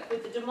cope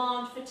with the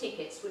demand for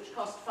tickets, which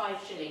cost 5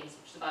 shillings,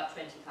 which is about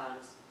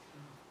 £20.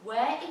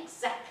 Where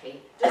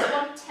exactly does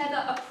one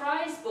tether a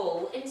prize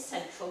bull in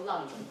central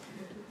London?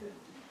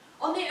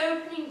 On the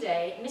opening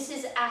day,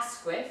 Mrs.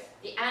 Asquith,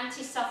 the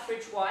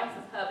anti-suffrage wife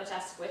of Herbert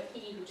Asquith,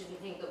 he who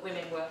didn't think that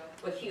women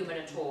were human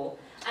at all,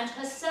 and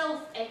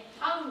herself a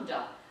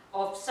founder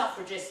of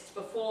suffragists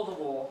before the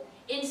war,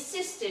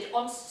 insisted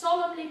on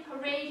solemnly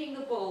parading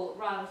the bull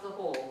round the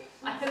hall.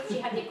 I hope she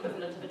had the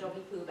equivalent of a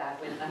doggy poo bag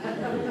with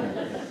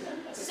her.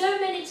 So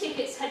many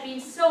tickets had been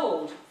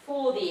sold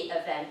for the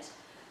event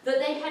that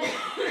they had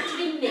to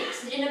be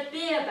mixed in a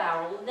beer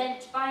barrel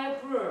lent by a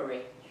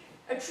brewery.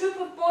 A troop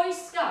of Boy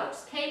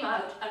Scouts came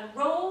out and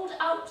rolled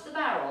out the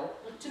barrel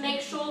to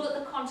make sure that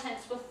the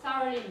contents were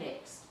thoroughly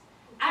mixed.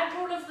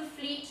 Admiral of the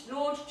Fleet,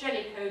 Lord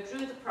Jellicoe,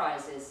 drew the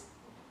prizes,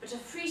 but a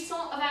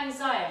frisson of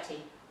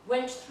anxiety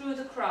went through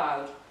the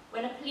crowd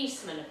when a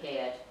policeman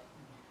appeared.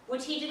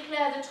 Would he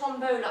declare the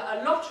tombola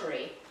a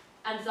lottery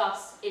and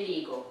thus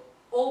illegal?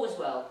 All was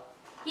well.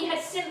 He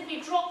had simply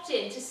dropped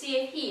in to see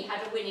if he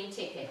had a winning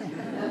ticket.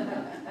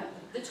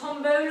 The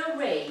tombola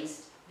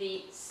raised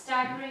the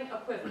staggering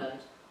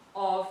equivalent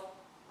of,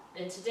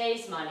 in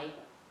today's money,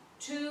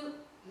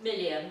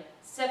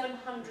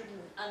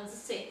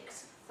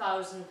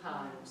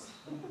 £2,706,000.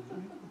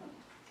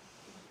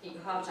 Keep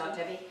your heart out,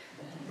 Debbie.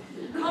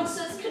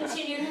 Concerts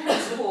continued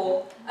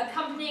post-war,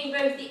 accompanying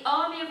both the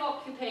Army of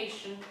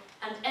Occupation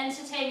and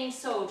entertaining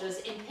soldiers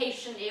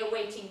impatiently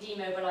awaiting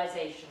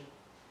demobilisation.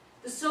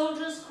 The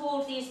soldiers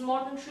called these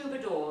modern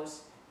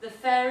troubadours the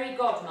fairy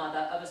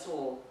godmother of us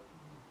all.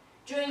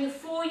 During the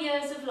 4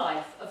 years of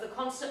life of the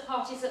concert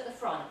parties at the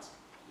front,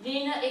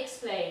 Lena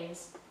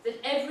explains that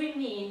every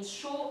means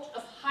short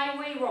of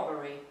highway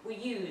robbery were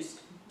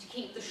used to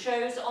keep the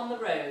shows on the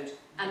road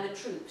and the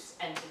troops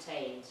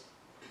entertained.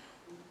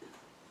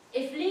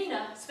 If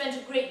Lena spent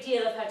a great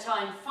deal of her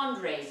time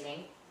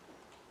fundraising,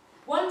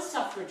 one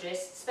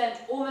suffragist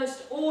spent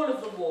almost all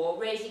of the war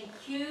raising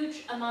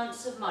huge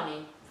amounts of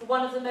money for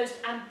one of the most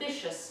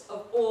ambitious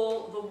of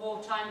all the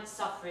wartime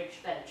suffrage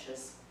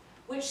ventures,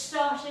 which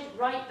started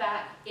right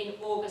back in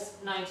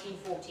August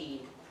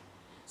 1914.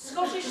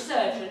 Scottish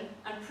surgeon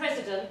and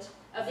president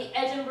of the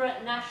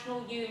Edinburgh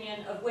National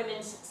Union of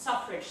Women's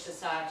Suffrage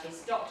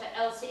Societies, Dr.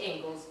 Elsie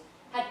Ingalls,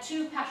 had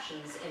 2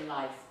 passions in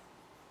life: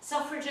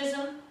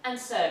 suffragism and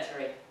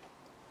surgery.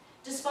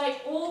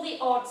 Despite all the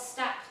odds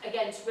stacked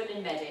against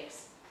women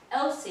medics,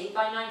 Elsie,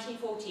 by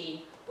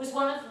 1914, was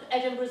one of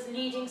Edinburgh's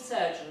leading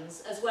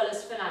surgeons as well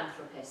as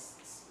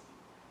philanthropists.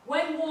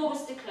 When war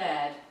was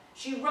declared,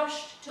 she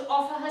rushed to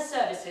offer her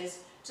services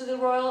to the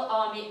Royal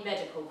Army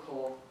Medical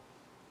Corps.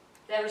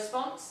 Their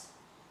response?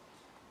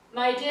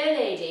 "My dear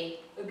lady,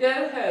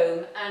 go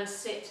home and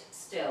sit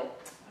still."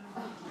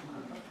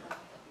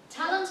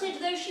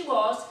 Talented though she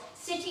was,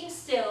 sitting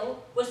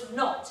still was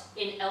not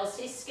in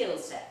Elsie's skill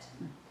set,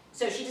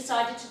 so she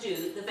decided to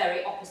do the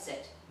very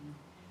opposite.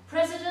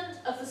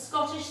 President of the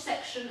Scottish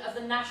section of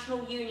the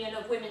National Union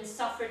of Women's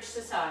Suffrage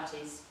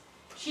Societies,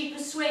 she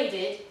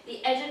persuaded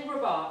the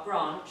Edinburgh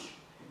branch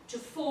to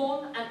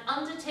form and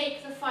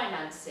undertake the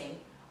financing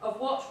of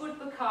what would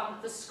become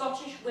the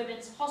Scottish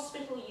Women's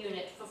Hospital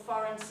Unit for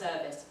Foreign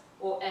Service,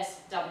 or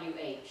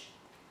SWH.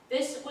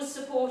 This was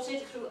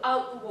supported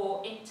throughout the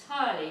war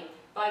entirely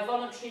by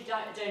voluntary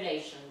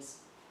donations.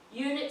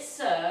 Units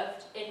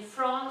served in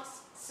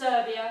France,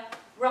 Serbia,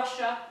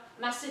 Russia,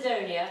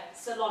 Macedonia,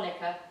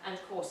 Salonika and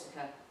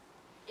Corsica.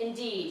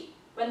 Indeed,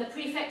 when the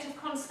prefect of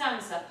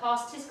Constanza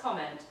passed his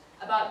comment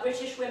about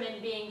British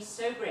women being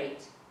so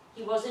great,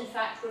 he was in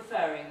fact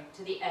referring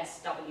to the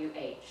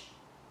SWH.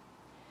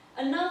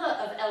 Another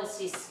of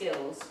Elsie's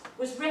skills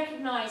was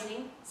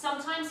recognising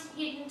sometimes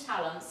hidden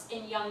talents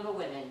in younger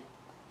women,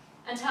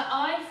 and her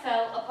eye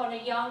fell upon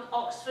a young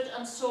Oxford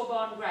and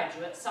Sorbonne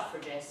graduate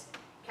suffragist,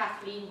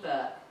 Kathleen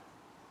Burke.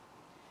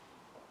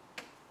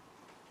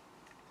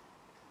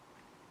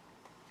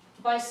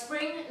 By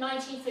spring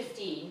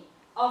 1915,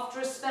 after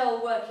a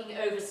spell working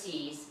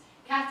overseas,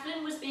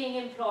 Kathleen was being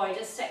employed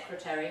as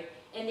secretary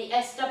in the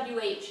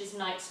SWH's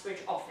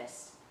Knightsbridge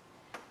office.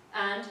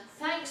 And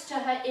thanks to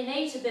her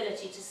innate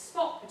ability to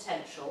spot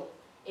potential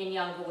in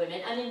younger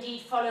women and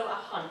indeed follow a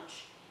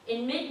hunch,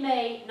 in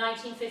mid-May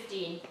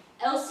 1915,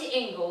 Elsie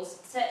Ingalls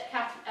set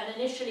an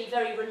initially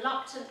very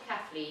reluctant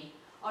Kathleen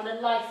on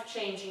a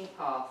life-changing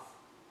path.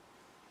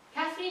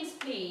 Kathleen's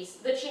pleas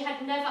that she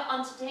had never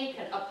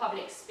undertaken a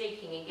public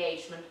speaking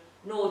engagement,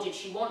 nor did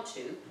she want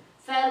to,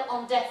 fell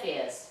on deaf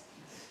ears.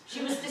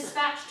 She was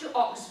dispatched to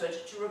Oxford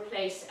to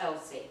replace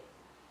Elsie.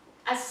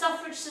 As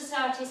suffrage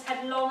societies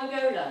had long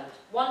ago learned,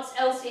 once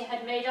Elsie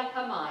had made up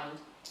her mind,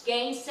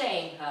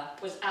 gainsaying her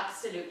was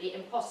absolutely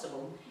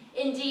impossible.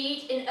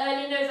 Indeed, in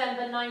early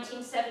November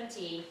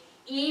 1917,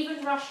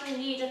 even Russian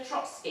leader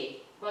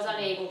Trotsky was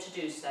unable to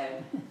do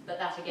so, but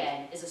that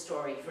again is a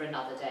story for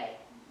another day.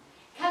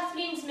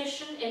 Kathleen's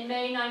mission in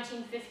May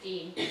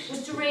 1915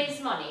 was to raise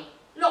money,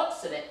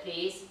 lots of it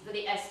please, for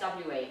the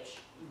SWH.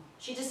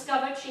 She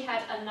discovered she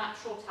had a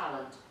natural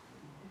talent.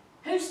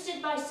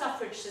 Hosted by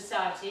suffrage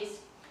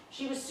societies,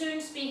 she was soon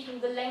speaking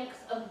the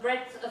length and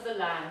breadth of the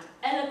land,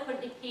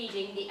 eloquently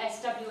pleading the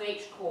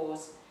SWH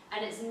cause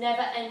and its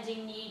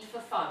never-ending need for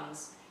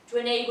funds to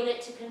enable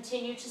it to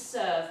continue to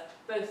serve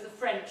both the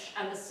French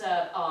and the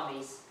Serb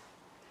armies.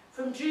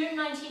 From June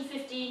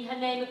 1915, her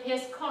name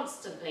appears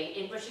constantly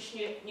in British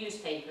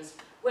newspapers,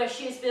 where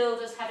she is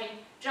billed as having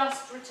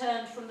just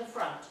returned from the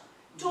front,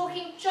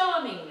 talking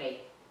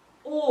charmingly,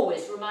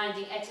 always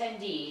reminding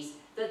attendees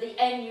that the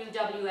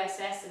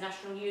NUWSS, the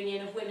National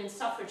Union of Women's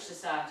Suffrage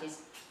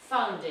Societies,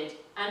 founded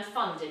and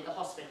funded the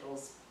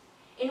hospitals.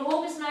 In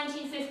August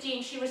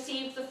 1915, she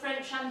received the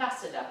French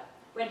ambassador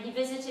when he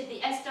visited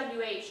the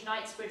SWH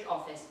Knightsbridge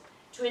office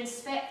to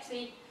inspect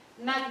the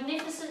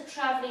magnificent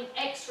travelling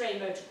X-ray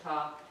motor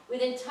car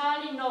with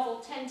entirely novel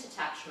tent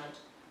attachment,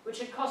 which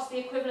had cost the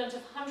equivalent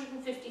of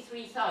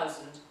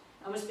 $153,000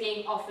 and was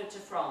being offered to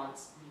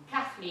France.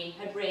 Kathleen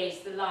had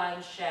raised the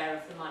lion's share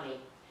of the money.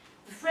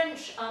 The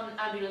French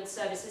ambulance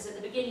services at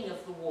the beginning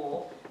of the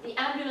war, the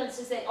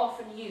ambulances they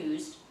often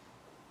used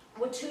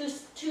were two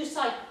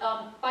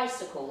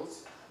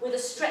bicycles with a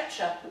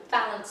stretcher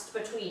balanced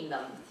between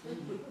them.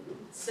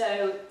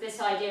 So this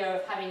idea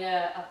of having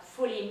a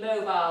fully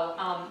mobile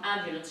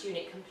ambulance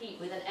unit complete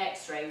with an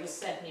X-ray was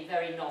certainly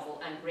very novel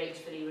and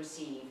gratefully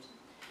received.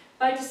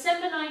 By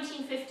December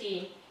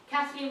 1915,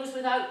 Kathleen was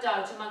without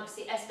doubt amongst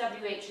the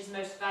SWH's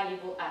most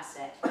valuable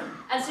asset,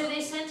 and so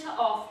they sent her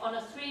off on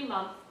a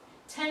 3-month,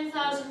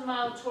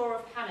 10,000-mile tour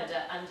of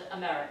Canada and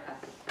America.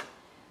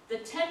 The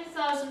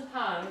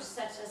 £10,000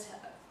 set as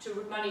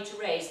money to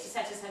raise to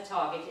set as her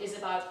target is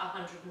about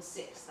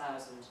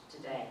 106,000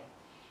 today.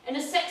 In a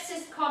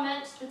sexist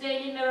comment, the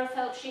Daily Mirror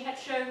felt she had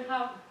shown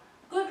how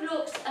good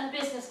looks and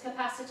business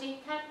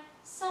capacity can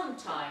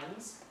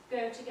sometimes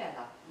go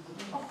together.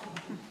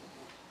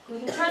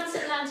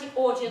 Transatlantic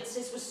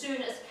audiences were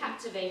soon as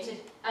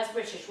captivated as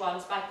British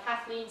ones by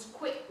Kathleen's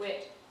quick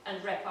wit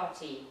and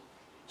repartee.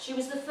 She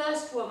was the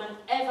first woman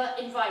ever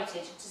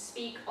invited to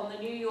speak on the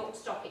New York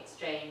Stock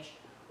Exchange,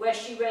 where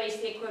she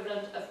raised the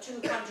equivalent of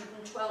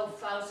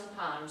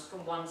 £212,000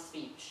 from one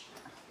speech.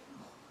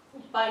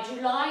 By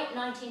July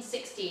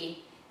 1916,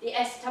 the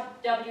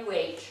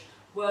SWH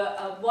were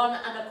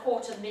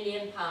 £1.25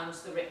 million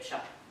the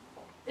richer.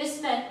 This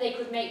meant they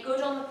could make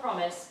good on the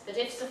promise that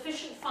if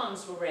sufficient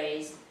funds were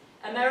raised,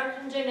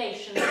 American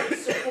donations would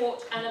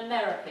support an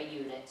America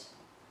unit.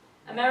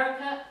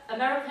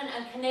 American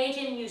and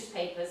Canadian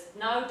newspapers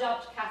now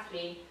dubbed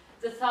Kathleen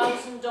the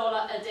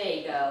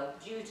 $1,000-a-day girl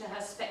due to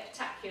her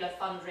spectacular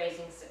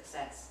fundraising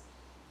success.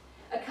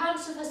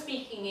 Accounts of her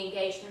speaking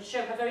engagements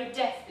show her very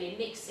deftly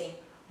mixing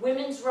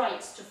women's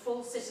rights to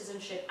full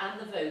citizenship and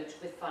the vote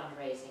with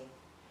fundraising.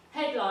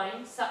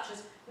 Headlines such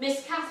as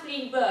 "Miss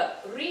Kathleen Burke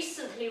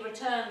recently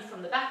returned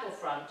from the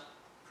battlefront"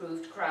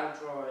 proved crowd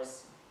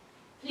drawers.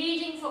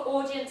 Pleading for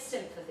audience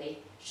sympathy,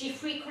 she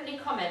frequently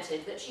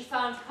commented that she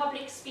found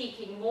public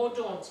speaking more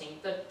daunting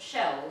than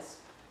shells,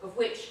 of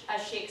which,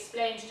 as she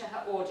explained to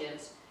her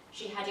audience,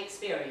 she had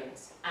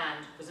experience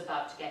and was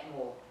about to get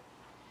more.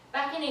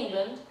 Back in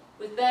England,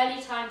 with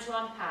barely time to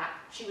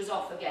unpack, she was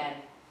off again.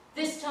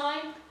 This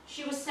time,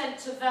 she was sent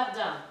to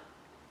Verdun,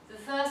 the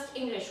first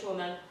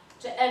Englishwoman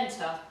to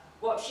enter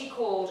what she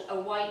called a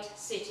white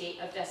city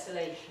of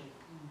desolation.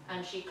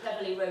 And she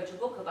cleverly wrote a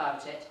book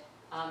about it.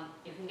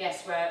 You can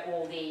guess where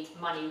all the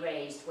money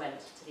raised went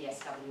to the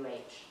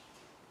SWH.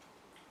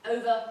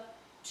 Over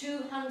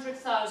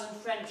 200,000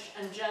 French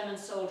and German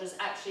soldiers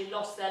actually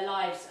lost their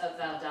lives at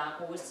Verdun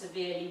or were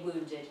severely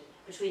wounded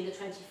between the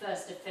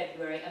 21st of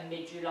February and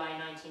mid-July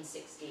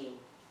 1916.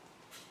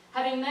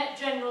 Having met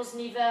Generals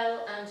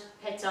Nivelle and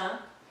Pétain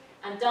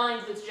and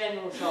dined with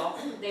General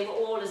Joffre, they were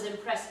all as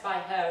impressed by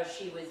her as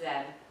she with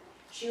them.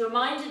 She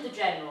reminded the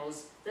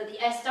generals that the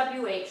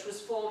SWH was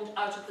formed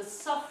out of the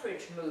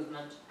suffrage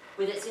movement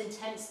with its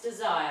intense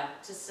desire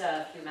to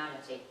serve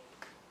humanity.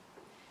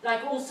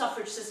 Like all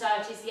suffrage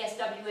societies, the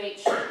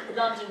SWH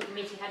London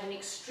Committee had an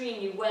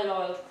extremely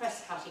well-oiled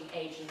press-cutting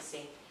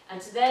agency,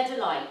 and to their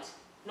delight,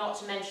 not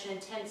to mention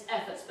intense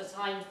efforts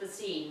behind the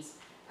scenes,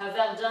 her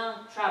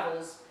Verdun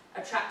travels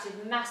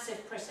attracted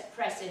massive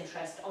press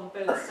interest on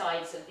both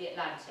sides of the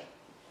Atlantic.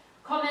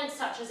 Comments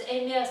such as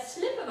 "a mere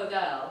slip of a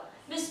girl,"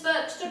 "Miss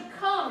Burke stood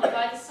calmly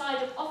by the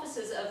side of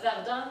officers at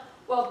Verdun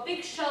while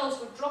big shells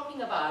were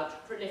dropping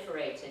about,"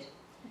 proliferated.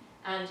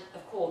 And,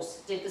 of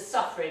course, did the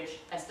suffrage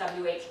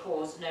SWH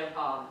cause no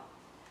harm.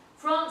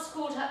 France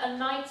called her a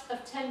knight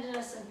of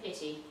tenderness and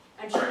pity,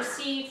 and she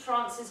received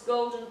France's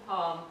Golden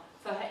Palm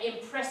for her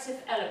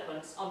impressive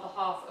eloquence on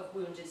behalf of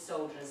wounded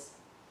soldiers.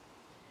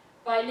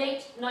 By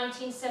late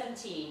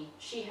 1917,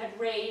 she had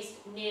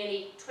raised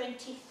nearly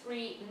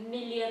 £23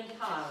 million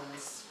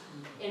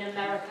in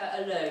America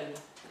alone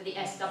for the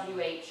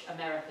SWH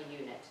America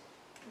unit.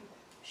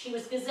 She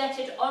was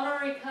gazetted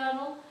honorary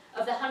colonel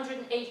of the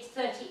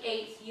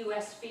 138th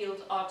US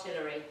Field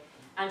Artillery,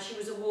 and she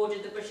was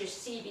awarded the British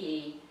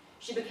CBE.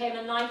 She became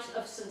a Knight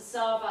of St.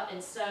 Sava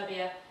in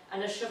Serbia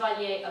and a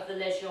Chevalier of the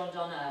Légion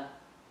d'Honneur.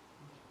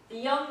 The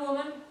young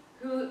woman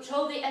who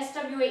told the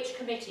SWH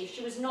committee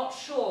she was not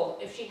sure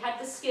if she had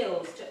the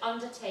skills to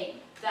undertake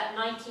that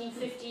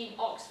 1915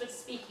 Oxford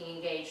speaking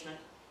engagement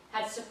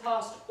had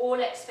surpassed all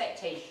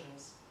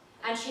expectations,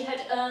 and she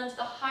had earned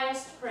the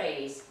highest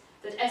praise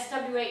that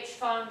SWH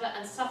founder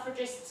and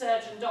suffragist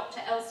surgeon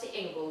Dr. Elsie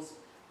Ingalls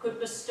could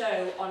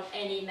bestow on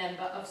any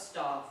member of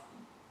staff.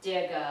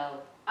 Dear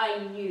girl, I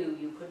knew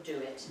you could do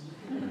it.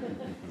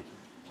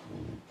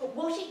 But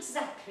what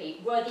exactly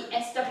were the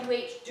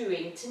SWH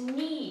doing to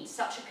need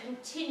such a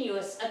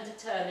continuous and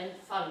determined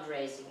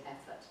fundraising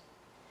effort?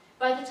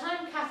 By the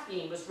time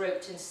Kathleen was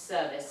roped into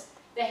service,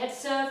 they had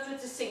served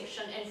with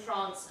distinction in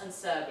France and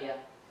Serbia,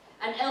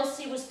 and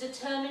Elsie was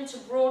determined to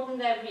broaden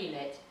their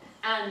remit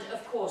and,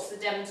 of course, the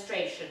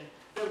demonstration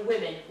that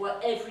women were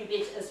every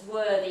bit as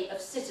worthy of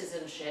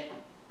citizenship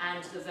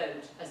and the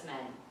vote as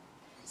men.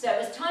 So,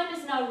 as time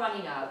is now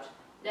running out,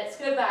 let's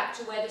go back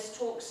to where this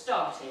talk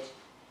started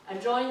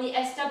and join the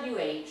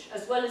SWH,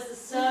 as well as the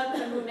Serb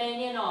and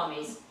Romanian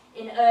armies,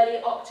 in early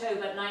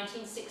October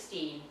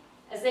 1916,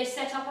 as they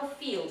set up a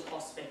field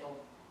hospital,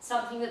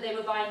 something that they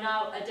were by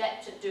now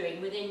adept at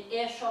doing within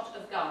earshot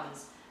of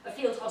guns. A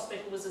field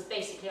hospital was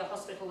basically a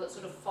hospital that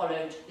sort of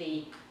followed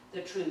the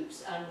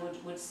troops and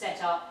would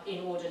set up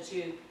in order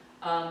to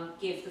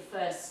give the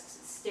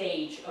first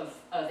stage of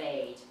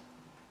aid.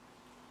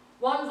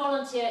 One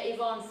volunteer,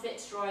 Yvonne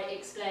Fitzroy,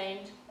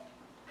 explained,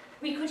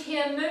 "We could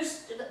hear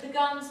the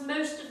guns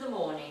most of the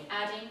morning,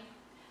 adding,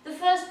 'The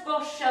first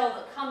Boche shell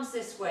that comes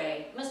this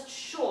way must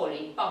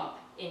surely bump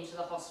into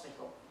the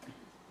hospital.'"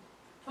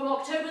 From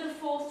October the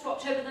 4th to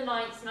October the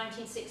 9th,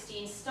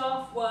 1916,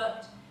 staff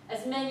worked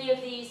as many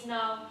of these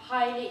now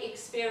highly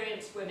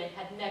experienced women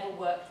had never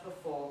worked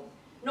before,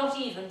 not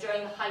even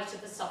during the height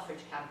of the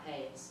suffrage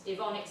campaigns.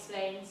 Yvonne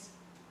explains,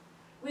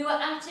 "We were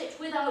at it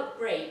without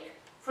break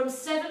from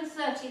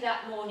 7:30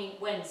 that morning,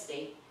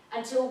 Wednesday,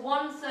 until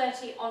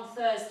 1:30 on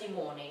Thursday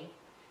morning,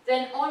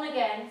 then on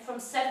again from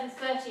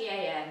 7:30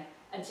 a.m.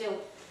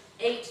 until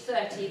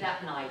 8:30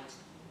 that night.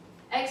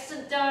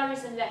 Extant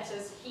diaries and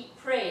letters heap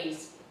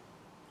praise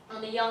on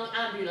the young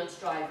ambulance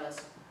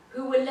drivers,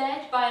 who were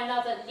led by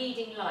another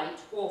leading light,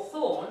 or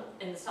thorn,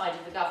 in the side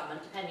of the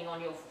government, depending on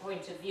your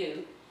point of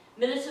view,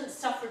 militant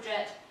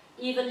suffragette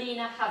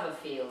Evelina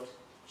Haverfield.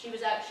 She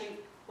was actually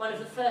one of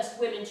the first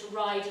women to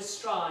ride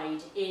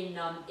astride in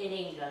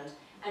England,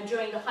 and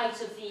during the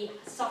height of the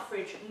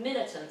suffrage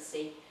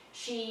militancy,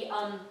 she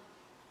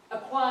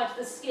acquired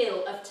the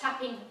skill of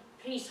tapping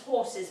police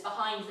horses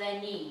behind their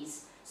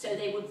knees So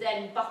they would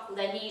then buckle,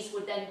 their knees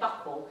would then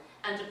buckle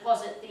and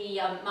deposit the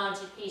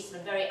mounted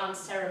policeman very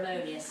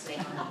unceremoniously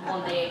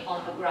on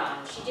the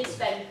ground. She did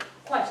spend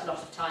quite a lot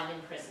of time in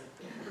prison,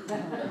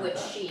 which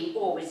she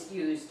always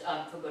used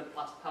for good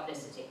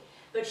publicity.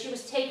 But she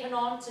was taken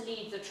on to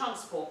lead the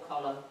transport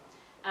column,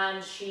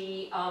 and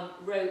she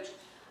wrote,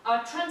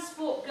 "Our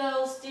transport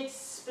girls did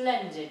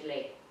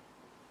splendidly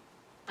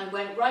and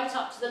went right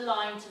up to the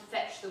line to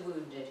fetch the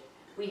wounded.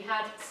 We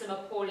had some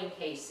appalling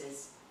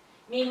cases.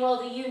 Meanwhile,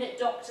 the unit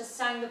doctor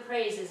sang the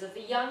praises of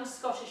the young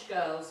Scottish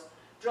girls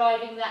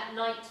driving that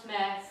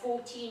nightmare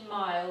 14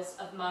 miles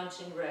of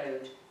mountain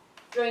road.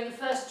 During the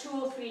first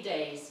 2 or 3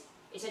 days,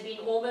 it had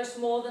been almost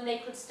more than they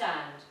could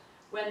stand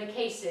when the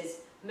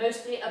cases,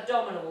 mostly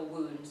abdominal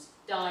wounds,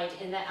 died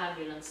in their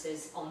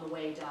ambulances on the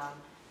way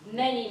down."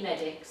 Many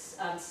medics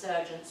and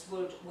surgeons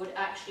would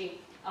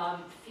actually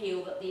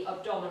feel that the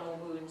abdominal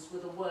wounds were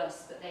the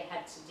worst that they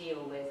had to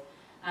deal with,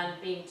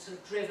 and being sort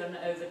of driven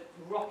over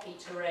rocky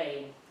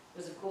terrain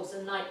was of course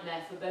a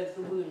nightmare for both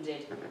the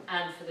wounded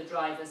and for the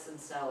drivers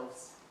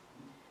themselves.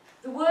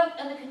 The work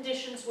and the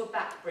conditions were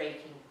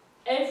backbreaking.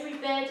 "Every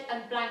bed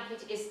and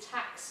blanket is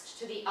taxed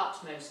to the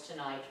utmost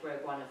tonight,"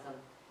 wrote one of them.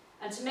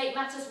 "And to make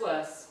matters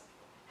worse,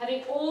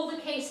 having all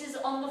the cases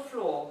on the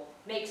floor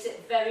makes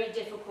it very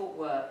difficult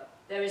work.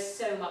 There is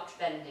so much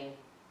bending.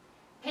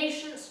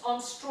 Patients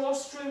on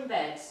straw-strewn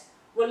beds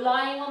were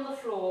lying on the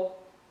floor,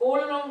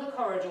 all along the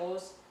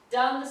corridors,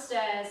 down the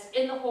stairs,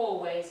 in the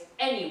hallways,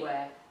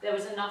 anywhere there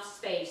was enough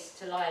space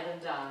to lie them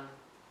down.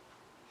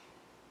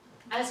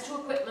 As to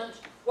equipment,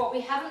 what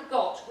we haven't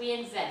got, we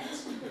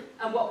invent,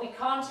 and what we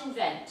can't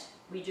invent,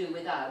 we do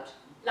without."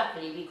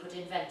 Luckily, we could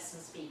invent some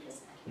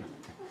speakers.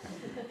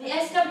 The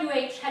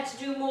SWH had to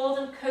do more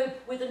than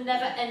cope with a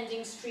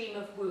never-ending stream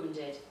of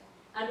wounded,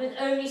 and with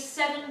only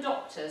 7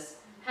 doctors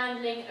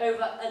handling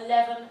over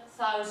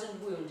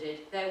 11,000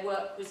 wounded, their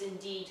work was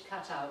indeed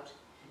cut out.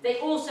 They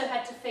also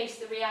had to face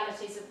the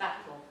realities of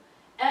battle.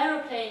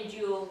 Aeroplane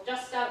duel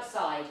just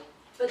outside,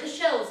 but the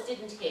shells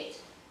didn't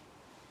hit.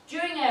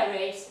 During air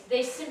raids,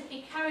 they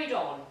simply carried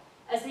on,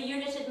 as the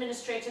unit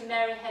administrator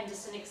Mary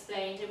Henderson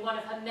explained in one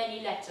of her many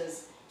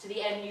letters to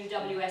the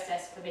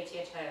MUWSS committee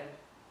at home.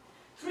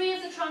 3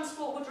 of the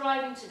transport were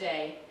driving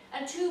today,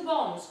 and 2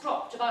 bombs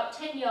dropped about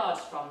 10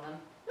 yards from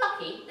them.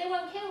 Lucky they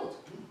weren't killed.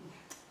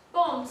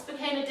 Bombs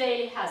became a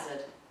daily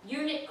hazard.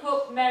 Unit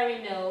cook Mary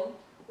Mill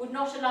would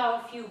not allow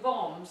a few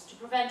bombs to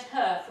prevent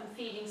her from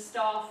feeding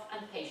staff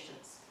and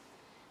patients.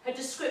 Her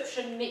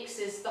description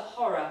mixes the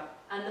horror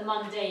and the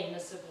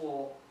mundaneness of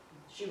war.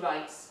 She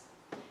writes,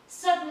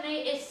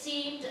 "Suddenly it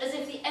seemed as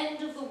if the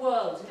end of the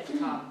world had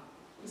come.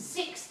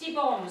 60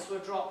 bombs were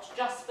dropped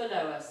just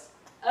below us.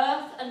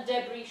 Earth and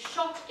debris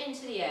shot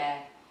into the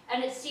air,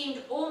 and it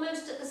seemed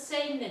almost at the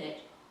same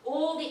minute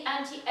all the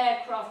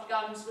anti-aircraft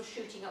guns were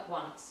shooting at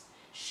once.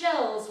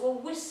 Shells were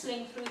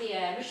whistling through the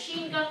air,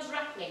 machine guns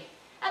rattling.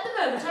 At the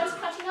moment I was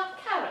cutting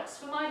up carrots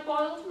for my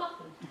boiled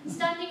mutton,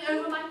 standing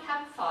over my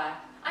campfire.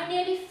 I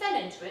nearly fell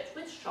into it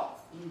with shock.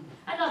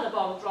 Another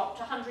bomb dropped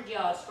 100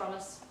 yards from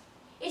us.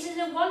 It is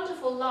a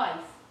wonderful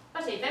life,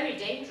 but a very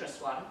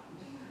dangerous one.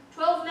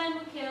 12 men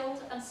were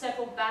killed and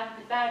several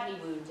badly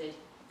wounded.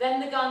 Then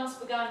the guns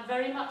began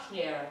very much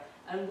nearer,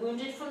 and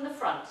wounded from the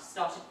front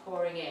started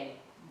pouring in."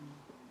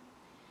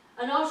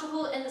 An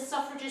article in the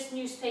suffragist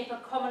newspaper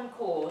Common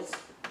Cause,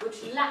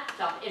 which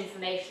lapped up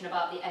information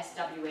about the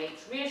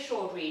SWH,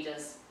 reassured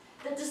readers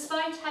that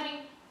despite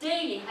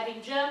daily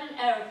having German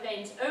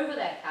aeroplanes over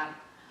their camp,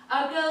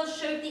 our girls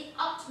showed the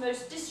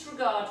utmost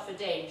disregard for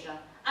danger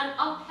and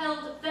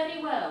upheld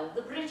very well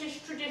the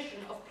British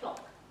tradition of pluck.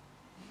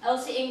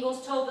 Elsie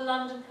Ingalls told the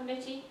London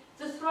Committee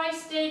the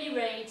thrice daily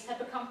raids had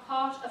become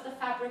part of the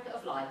fabric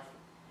of life.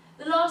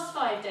 "The last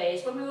 5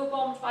 days, when we were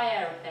bombed by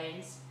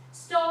aeroplanes,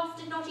 staff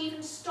did not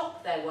even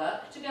stop their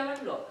work to go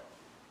and look."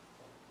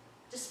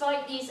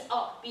 Despite these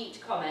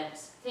upbeat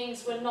comments,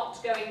 things were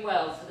not going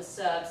well for the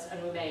Serbs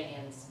and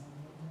Romanians.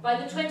 By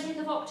the 20th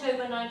of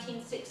October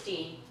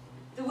 1916,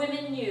 the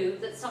women knew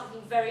that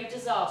something very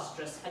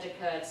disastrous had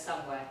occurred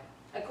somewhere.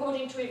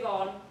 According to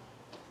Yvonne,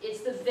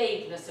 it's the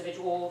vagueness of it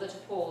all that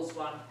appalls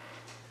one.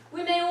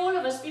 "We may all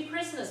of us be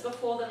prisoners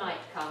before the night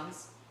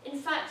comes. In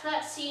fact,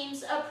 that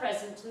seems at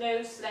present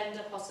no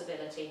slender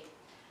possibility.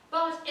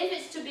 But if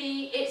it's to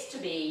be, it's to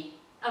be,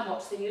 and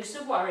what's the use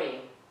of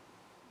worrying?"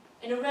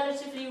 In a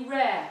relatively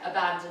rare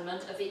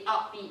abandonment of the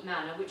upbeat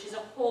manner, which is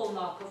a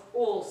hallmark of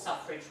all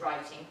suffrage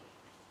writing,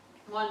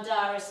 one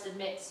diarist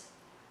admits,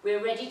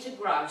 "We're ready to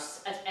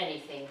grouse at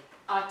anything.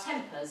 Our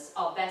tempers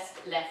are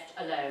best left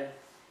alone.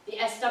 The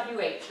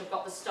SWH have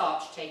got the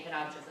starch taken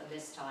out of them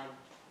this time."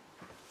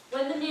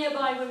 When the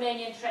nearby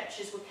Romanian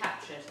trenches were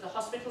captured, the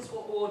hospitals were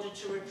ordered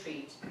to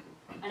retreat,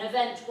 an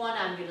event one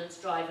ambulance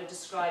driver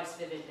describes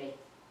vividly.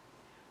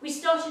 "We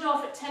started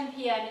off at 10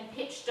 p.m. in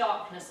pitch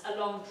darkness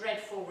along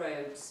dreadful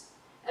roads.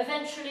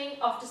 Eventually,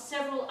 after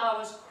several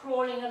hours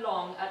crawling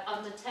along at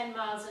under 10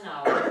 miles an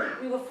hour,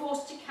 we were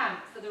forced to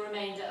camp for the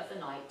remainder of the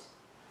night.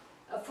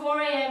 At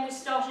 4 a.m. we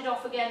started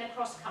off again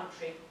across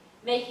country,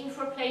 making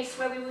for a place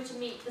where we were to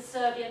meet the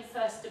Serbian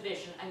 1st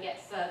Division and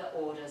get further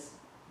orders.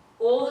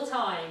 All the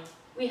time,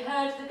 we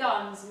heard the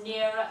guns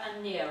nearer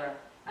and nearer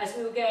as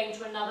we were going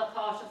to another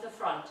part of the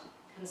front,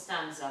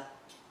 Constanza.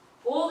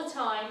 All the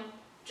time,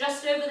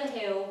 just over the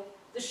hill,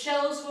 the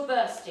shells were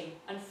bursting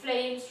and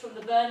flames from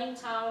the burning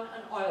town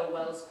and oil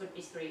wells could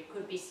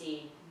be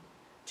seen.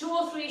 2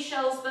 or 3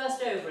 shells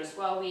burst over us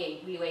while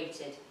we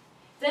waited.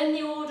 Then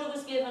the order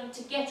was given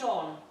to get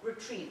on,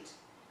 retreat,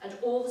 and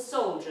all the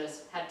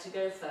soldiers had to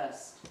go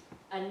first.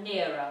 And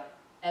nearer,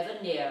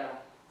 ever nearer,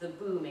 the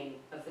booming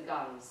of the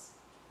guns.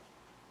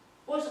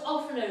 What's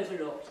often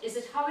overlooked is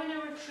that how in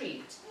a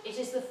retreat, it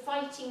is the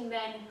fighting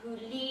men who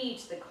lead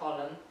the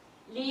column,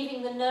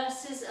 leaving the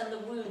nurses and the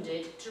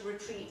wounded to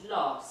retreat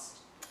last.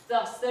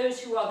 Thus, those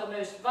who are the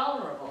most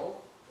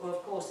vulnerable, or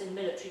of course in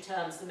military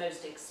terms the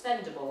most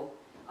expendable,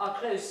 are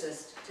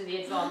closest to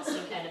the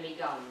advancing enemy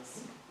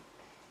guns.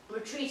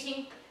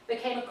 Retreating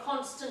became a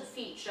constant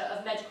feature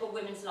of medical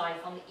women's life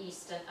on the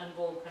Eastern and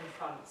Balkan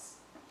fronts.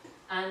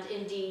 And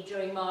indeed,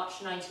 during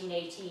March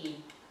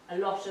 1918, a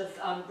lot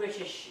of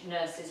British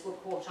nurses were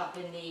caught up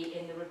in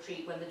the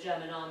retreat when the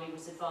German army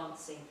was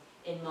advancing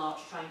in March,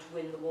 trying to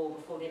win the war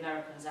before the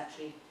Americans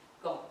actually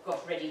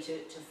got ready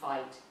to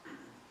fight.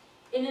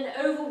 In an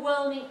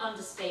overwhelming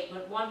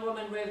understatement, one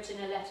woman wrote in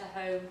a letter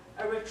home,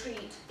 "A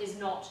retreat is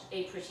not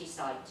a pretty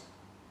sight."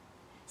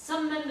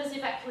 Some members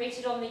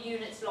evacuated on the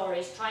unit's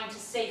lorries, trying to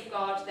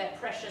safeguard their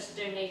precious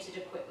donated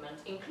equipment,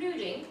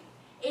 including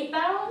a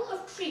barrel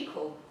of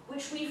treacle,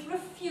 which we've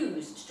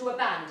refused to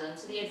abandon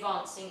to the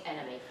advancing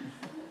enemy.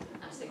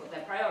 As they got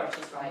their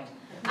priorities right.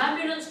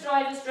 Ambulance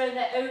drivers drove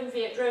their own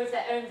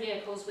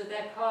vehicles with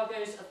their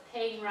cargoes of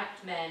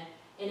pain-racked men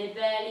in a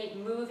barely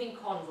moving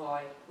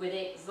convoy with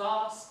a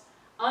vast,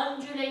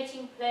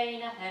 undulating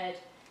plain ahead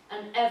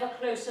and ever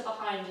closer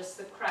behind us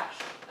the crash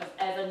of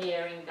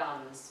ever-nearing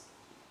guns.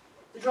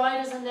 The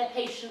drivers and their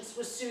patients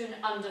were soon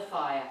under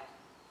fire.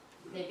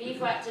 They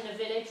bivouacked in a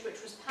village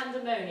which was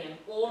pandemonium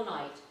all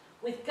night,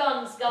 with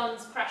guns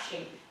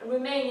crashing, and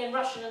Romanian,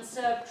 Russian and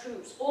Serb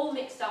troops all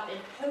mixed up in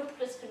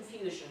hopeless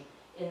confusion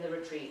in the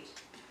retreat.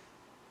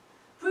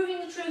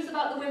 Proving the truth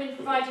about the women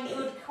providing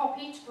good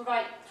copy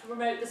to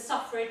promote the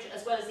suffrage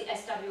as well as the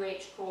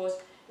SWH cause,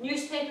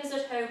 newspapers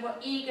at home were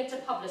eager to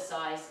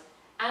publicise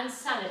and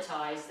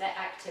sanitise their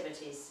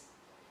activities.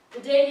 The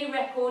Daily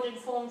Record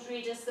informed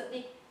readers that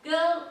the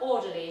girl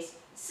orderlies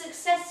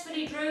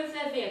successfully drove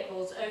their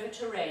vehicles over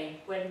terrain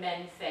when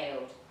men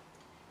failed.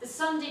 The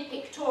Sunday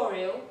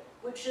Pictorial,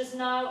 which is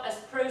now as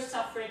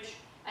pro-suffrage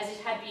as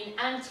it had been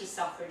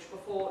anti-suffrage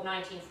before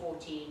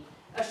 1914,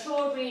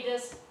 assured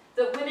readers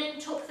that women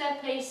took their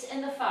place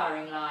in the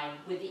firing line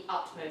with the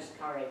utmost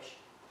courage.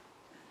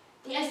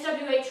 The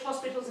SWH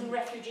hospitals and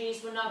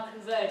refugees were now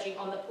converging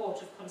on the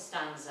port of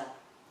Constanza.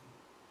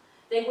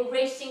 They were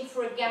racing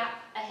for a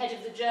gap ahead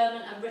of the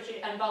German and British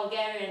and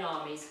Bulgarian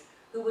armies,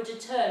 who were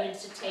determined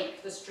to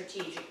take the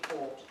strategic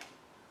port.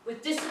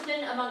 With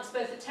discipline amongst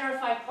both the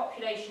terrified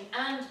population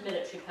and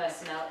military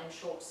personnel in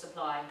short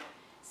supply,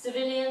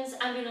 civilians,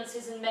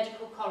 ambulances and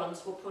medical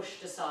columns were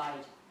pushed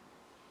aside.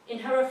 In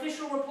her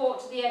official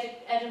report to the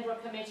Edinburgh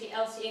Committee,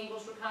 Elsie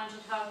Ingalls recounted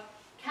how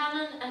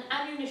cannon and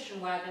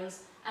ammunition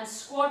wagons and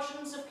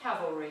squadrons of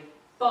cavalry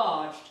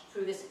barged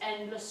through this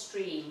endless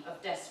stream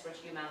of desperate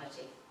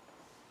humanity.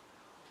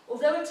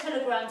 Although a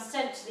telegram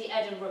sent to the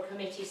Edinburgh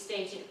Committee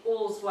stated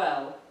all's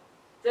well,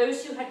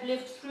 those who had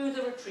lived through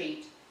the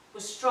retreat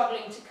were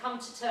struggling to come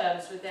to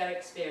terms with their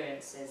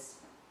experiences.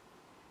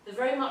 The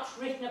very much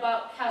written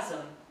about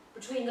chasm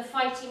between the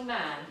fighting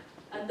man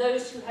and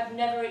those who have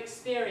never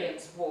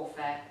experienced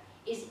warfare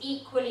is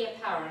equally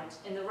apparent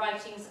in the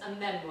writings and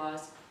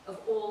memoirs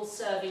of all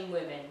serving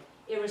women,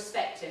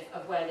 irrespective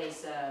of where they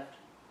served.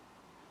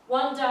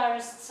 One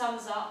diarist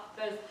sums up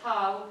both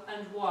how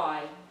and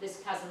why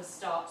this chasm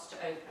starts to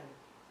open.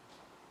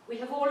 We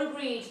have all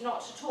agreed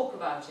not to talk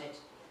about it.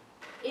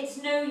 It's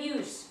no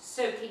use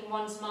soaking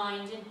one's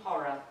mind in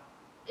horror,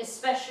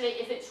 especially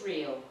if it's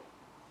real.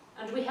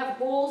 And we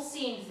have all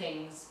seen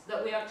things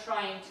that we are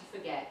trying to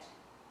forget.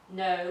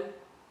 No,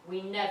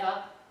 we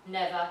never,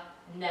 never,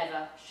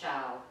 never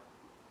shall.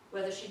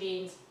 Whether she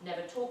means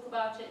never talk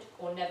about it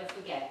or never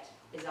forget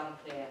is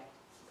unclear.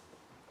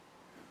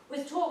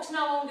 With talks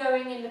now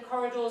ongoing in the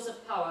corridors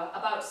of power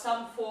about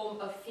some form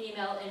of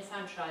female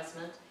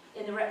enfranchisement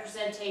in the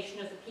Representation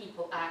of the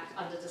People Act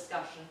under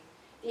discussion,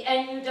 the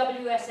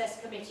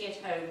NUWSS Committee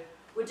at home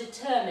were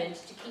determined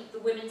to keep the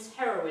women's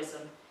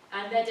heroism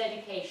and their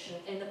dedication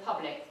in the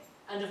public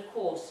and, of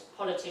course,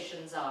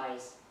 politicians'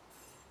 eyes.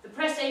 The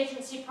press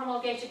agency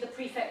promulgated the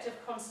prefect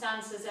of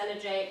Constanza's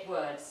elegiac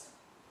words.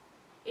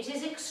 "It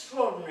is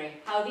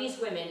extraordinary how these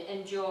women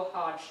endure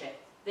hardship.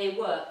 They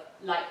work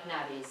like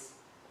navvies."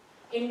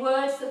 In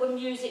words that were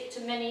music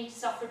to many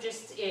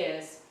suffragists'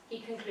 ears, he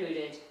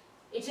concluded,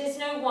 "It is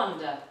no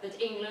wonder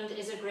that England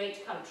is a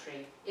great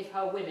country if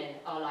her women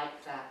are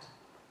like that."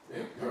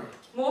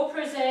 More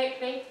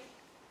prosaically,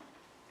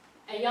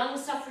 a young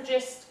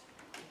suffragist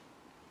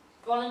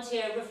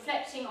volunteer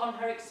reflecting on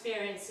her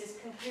experiences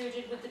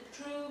concluded with the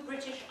true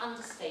British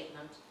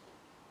understatement: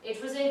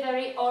 "It was a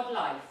very odd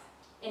life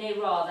in a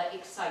rather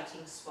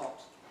exciting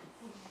spot."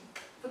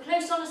 For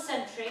close on a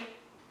century,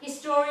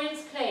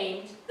 historians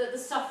claimed that the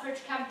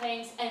suffrage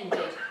campaigns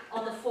ended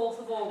on the 4th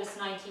of August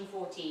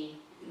 1914,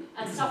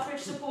 and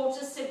suffrage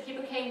supporters simply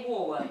became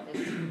war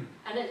workers,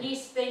 and at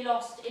least they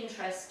lost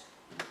interest,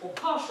 or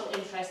partial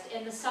interest,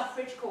 in the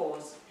suffrage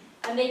cause,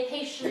 and they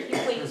patiently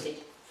waited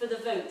for the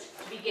vote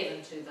to be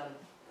given to them.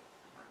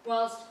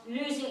 Whilst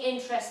losing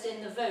interest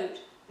in the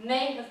vote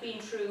may have been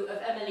true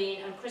of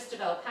Emmeline and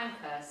Christabel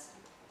Pankhurst,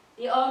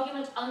 the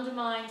argument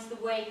undermines the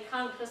way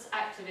countless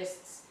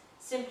activists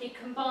simply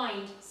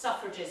combined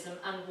suffragism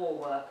and war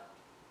work.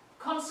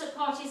 Concert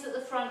parties at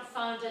the front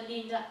found a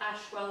Linda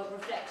Ashwell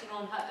reflecting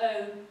on her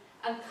own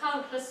and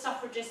countless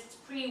suffragists'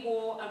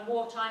 pre-war and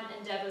wartime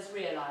endeavours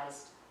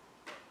realised.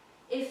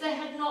 If there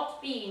had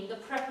not been the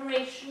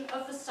preparation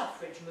of the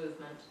suffrage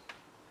movement,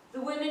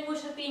 the women would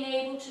have been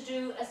able to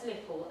do as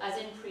little as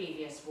in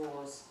previous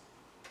wars.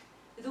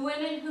 The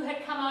women who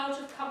had come out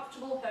of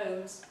comfortable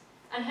homes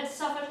and had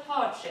suffered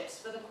hardships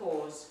for the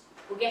cause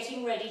were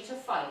getting ready to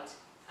fight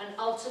and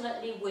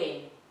ultimately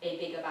win a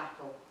bigger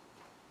battle.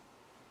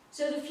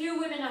 So the few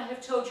women I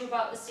have told you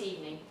about this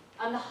evening,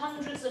 and the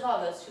hundreds of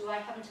others who I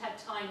haven't had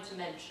time to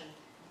mention,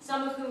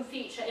 some of whom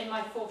feature in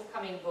my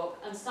forthcoming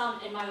book and some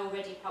in my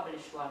already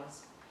published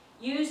ones,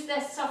 used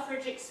their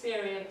suffrage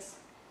experience,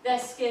 their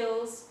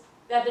skills,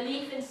 their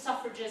belief in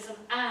suffragism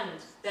and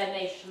their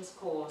nation's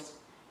cause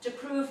to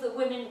prove that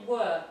women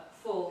were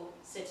full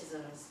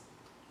citizens.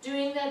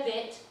 Doing their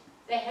bit,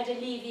 they had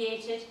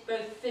alleviated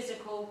both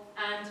physical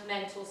and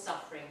mental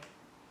suffering.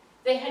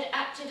 They had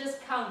acted as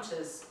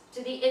counters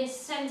to the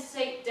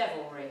insensate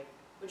devilry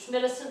which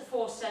Millicent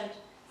Fawcett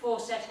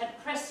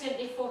had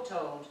presciently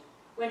foretold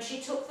when she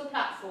took the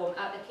platform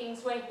at the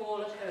Kingsway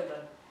Hall at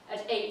Holborn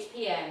at 8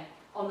 p.m.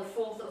 on the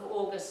 4th of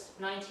August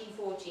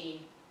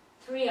 1914,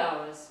 3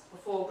 hours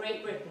before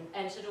Great Britain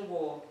entered a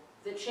war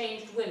that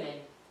changed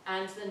women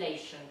and the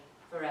nation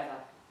forever.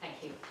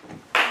 Thank you.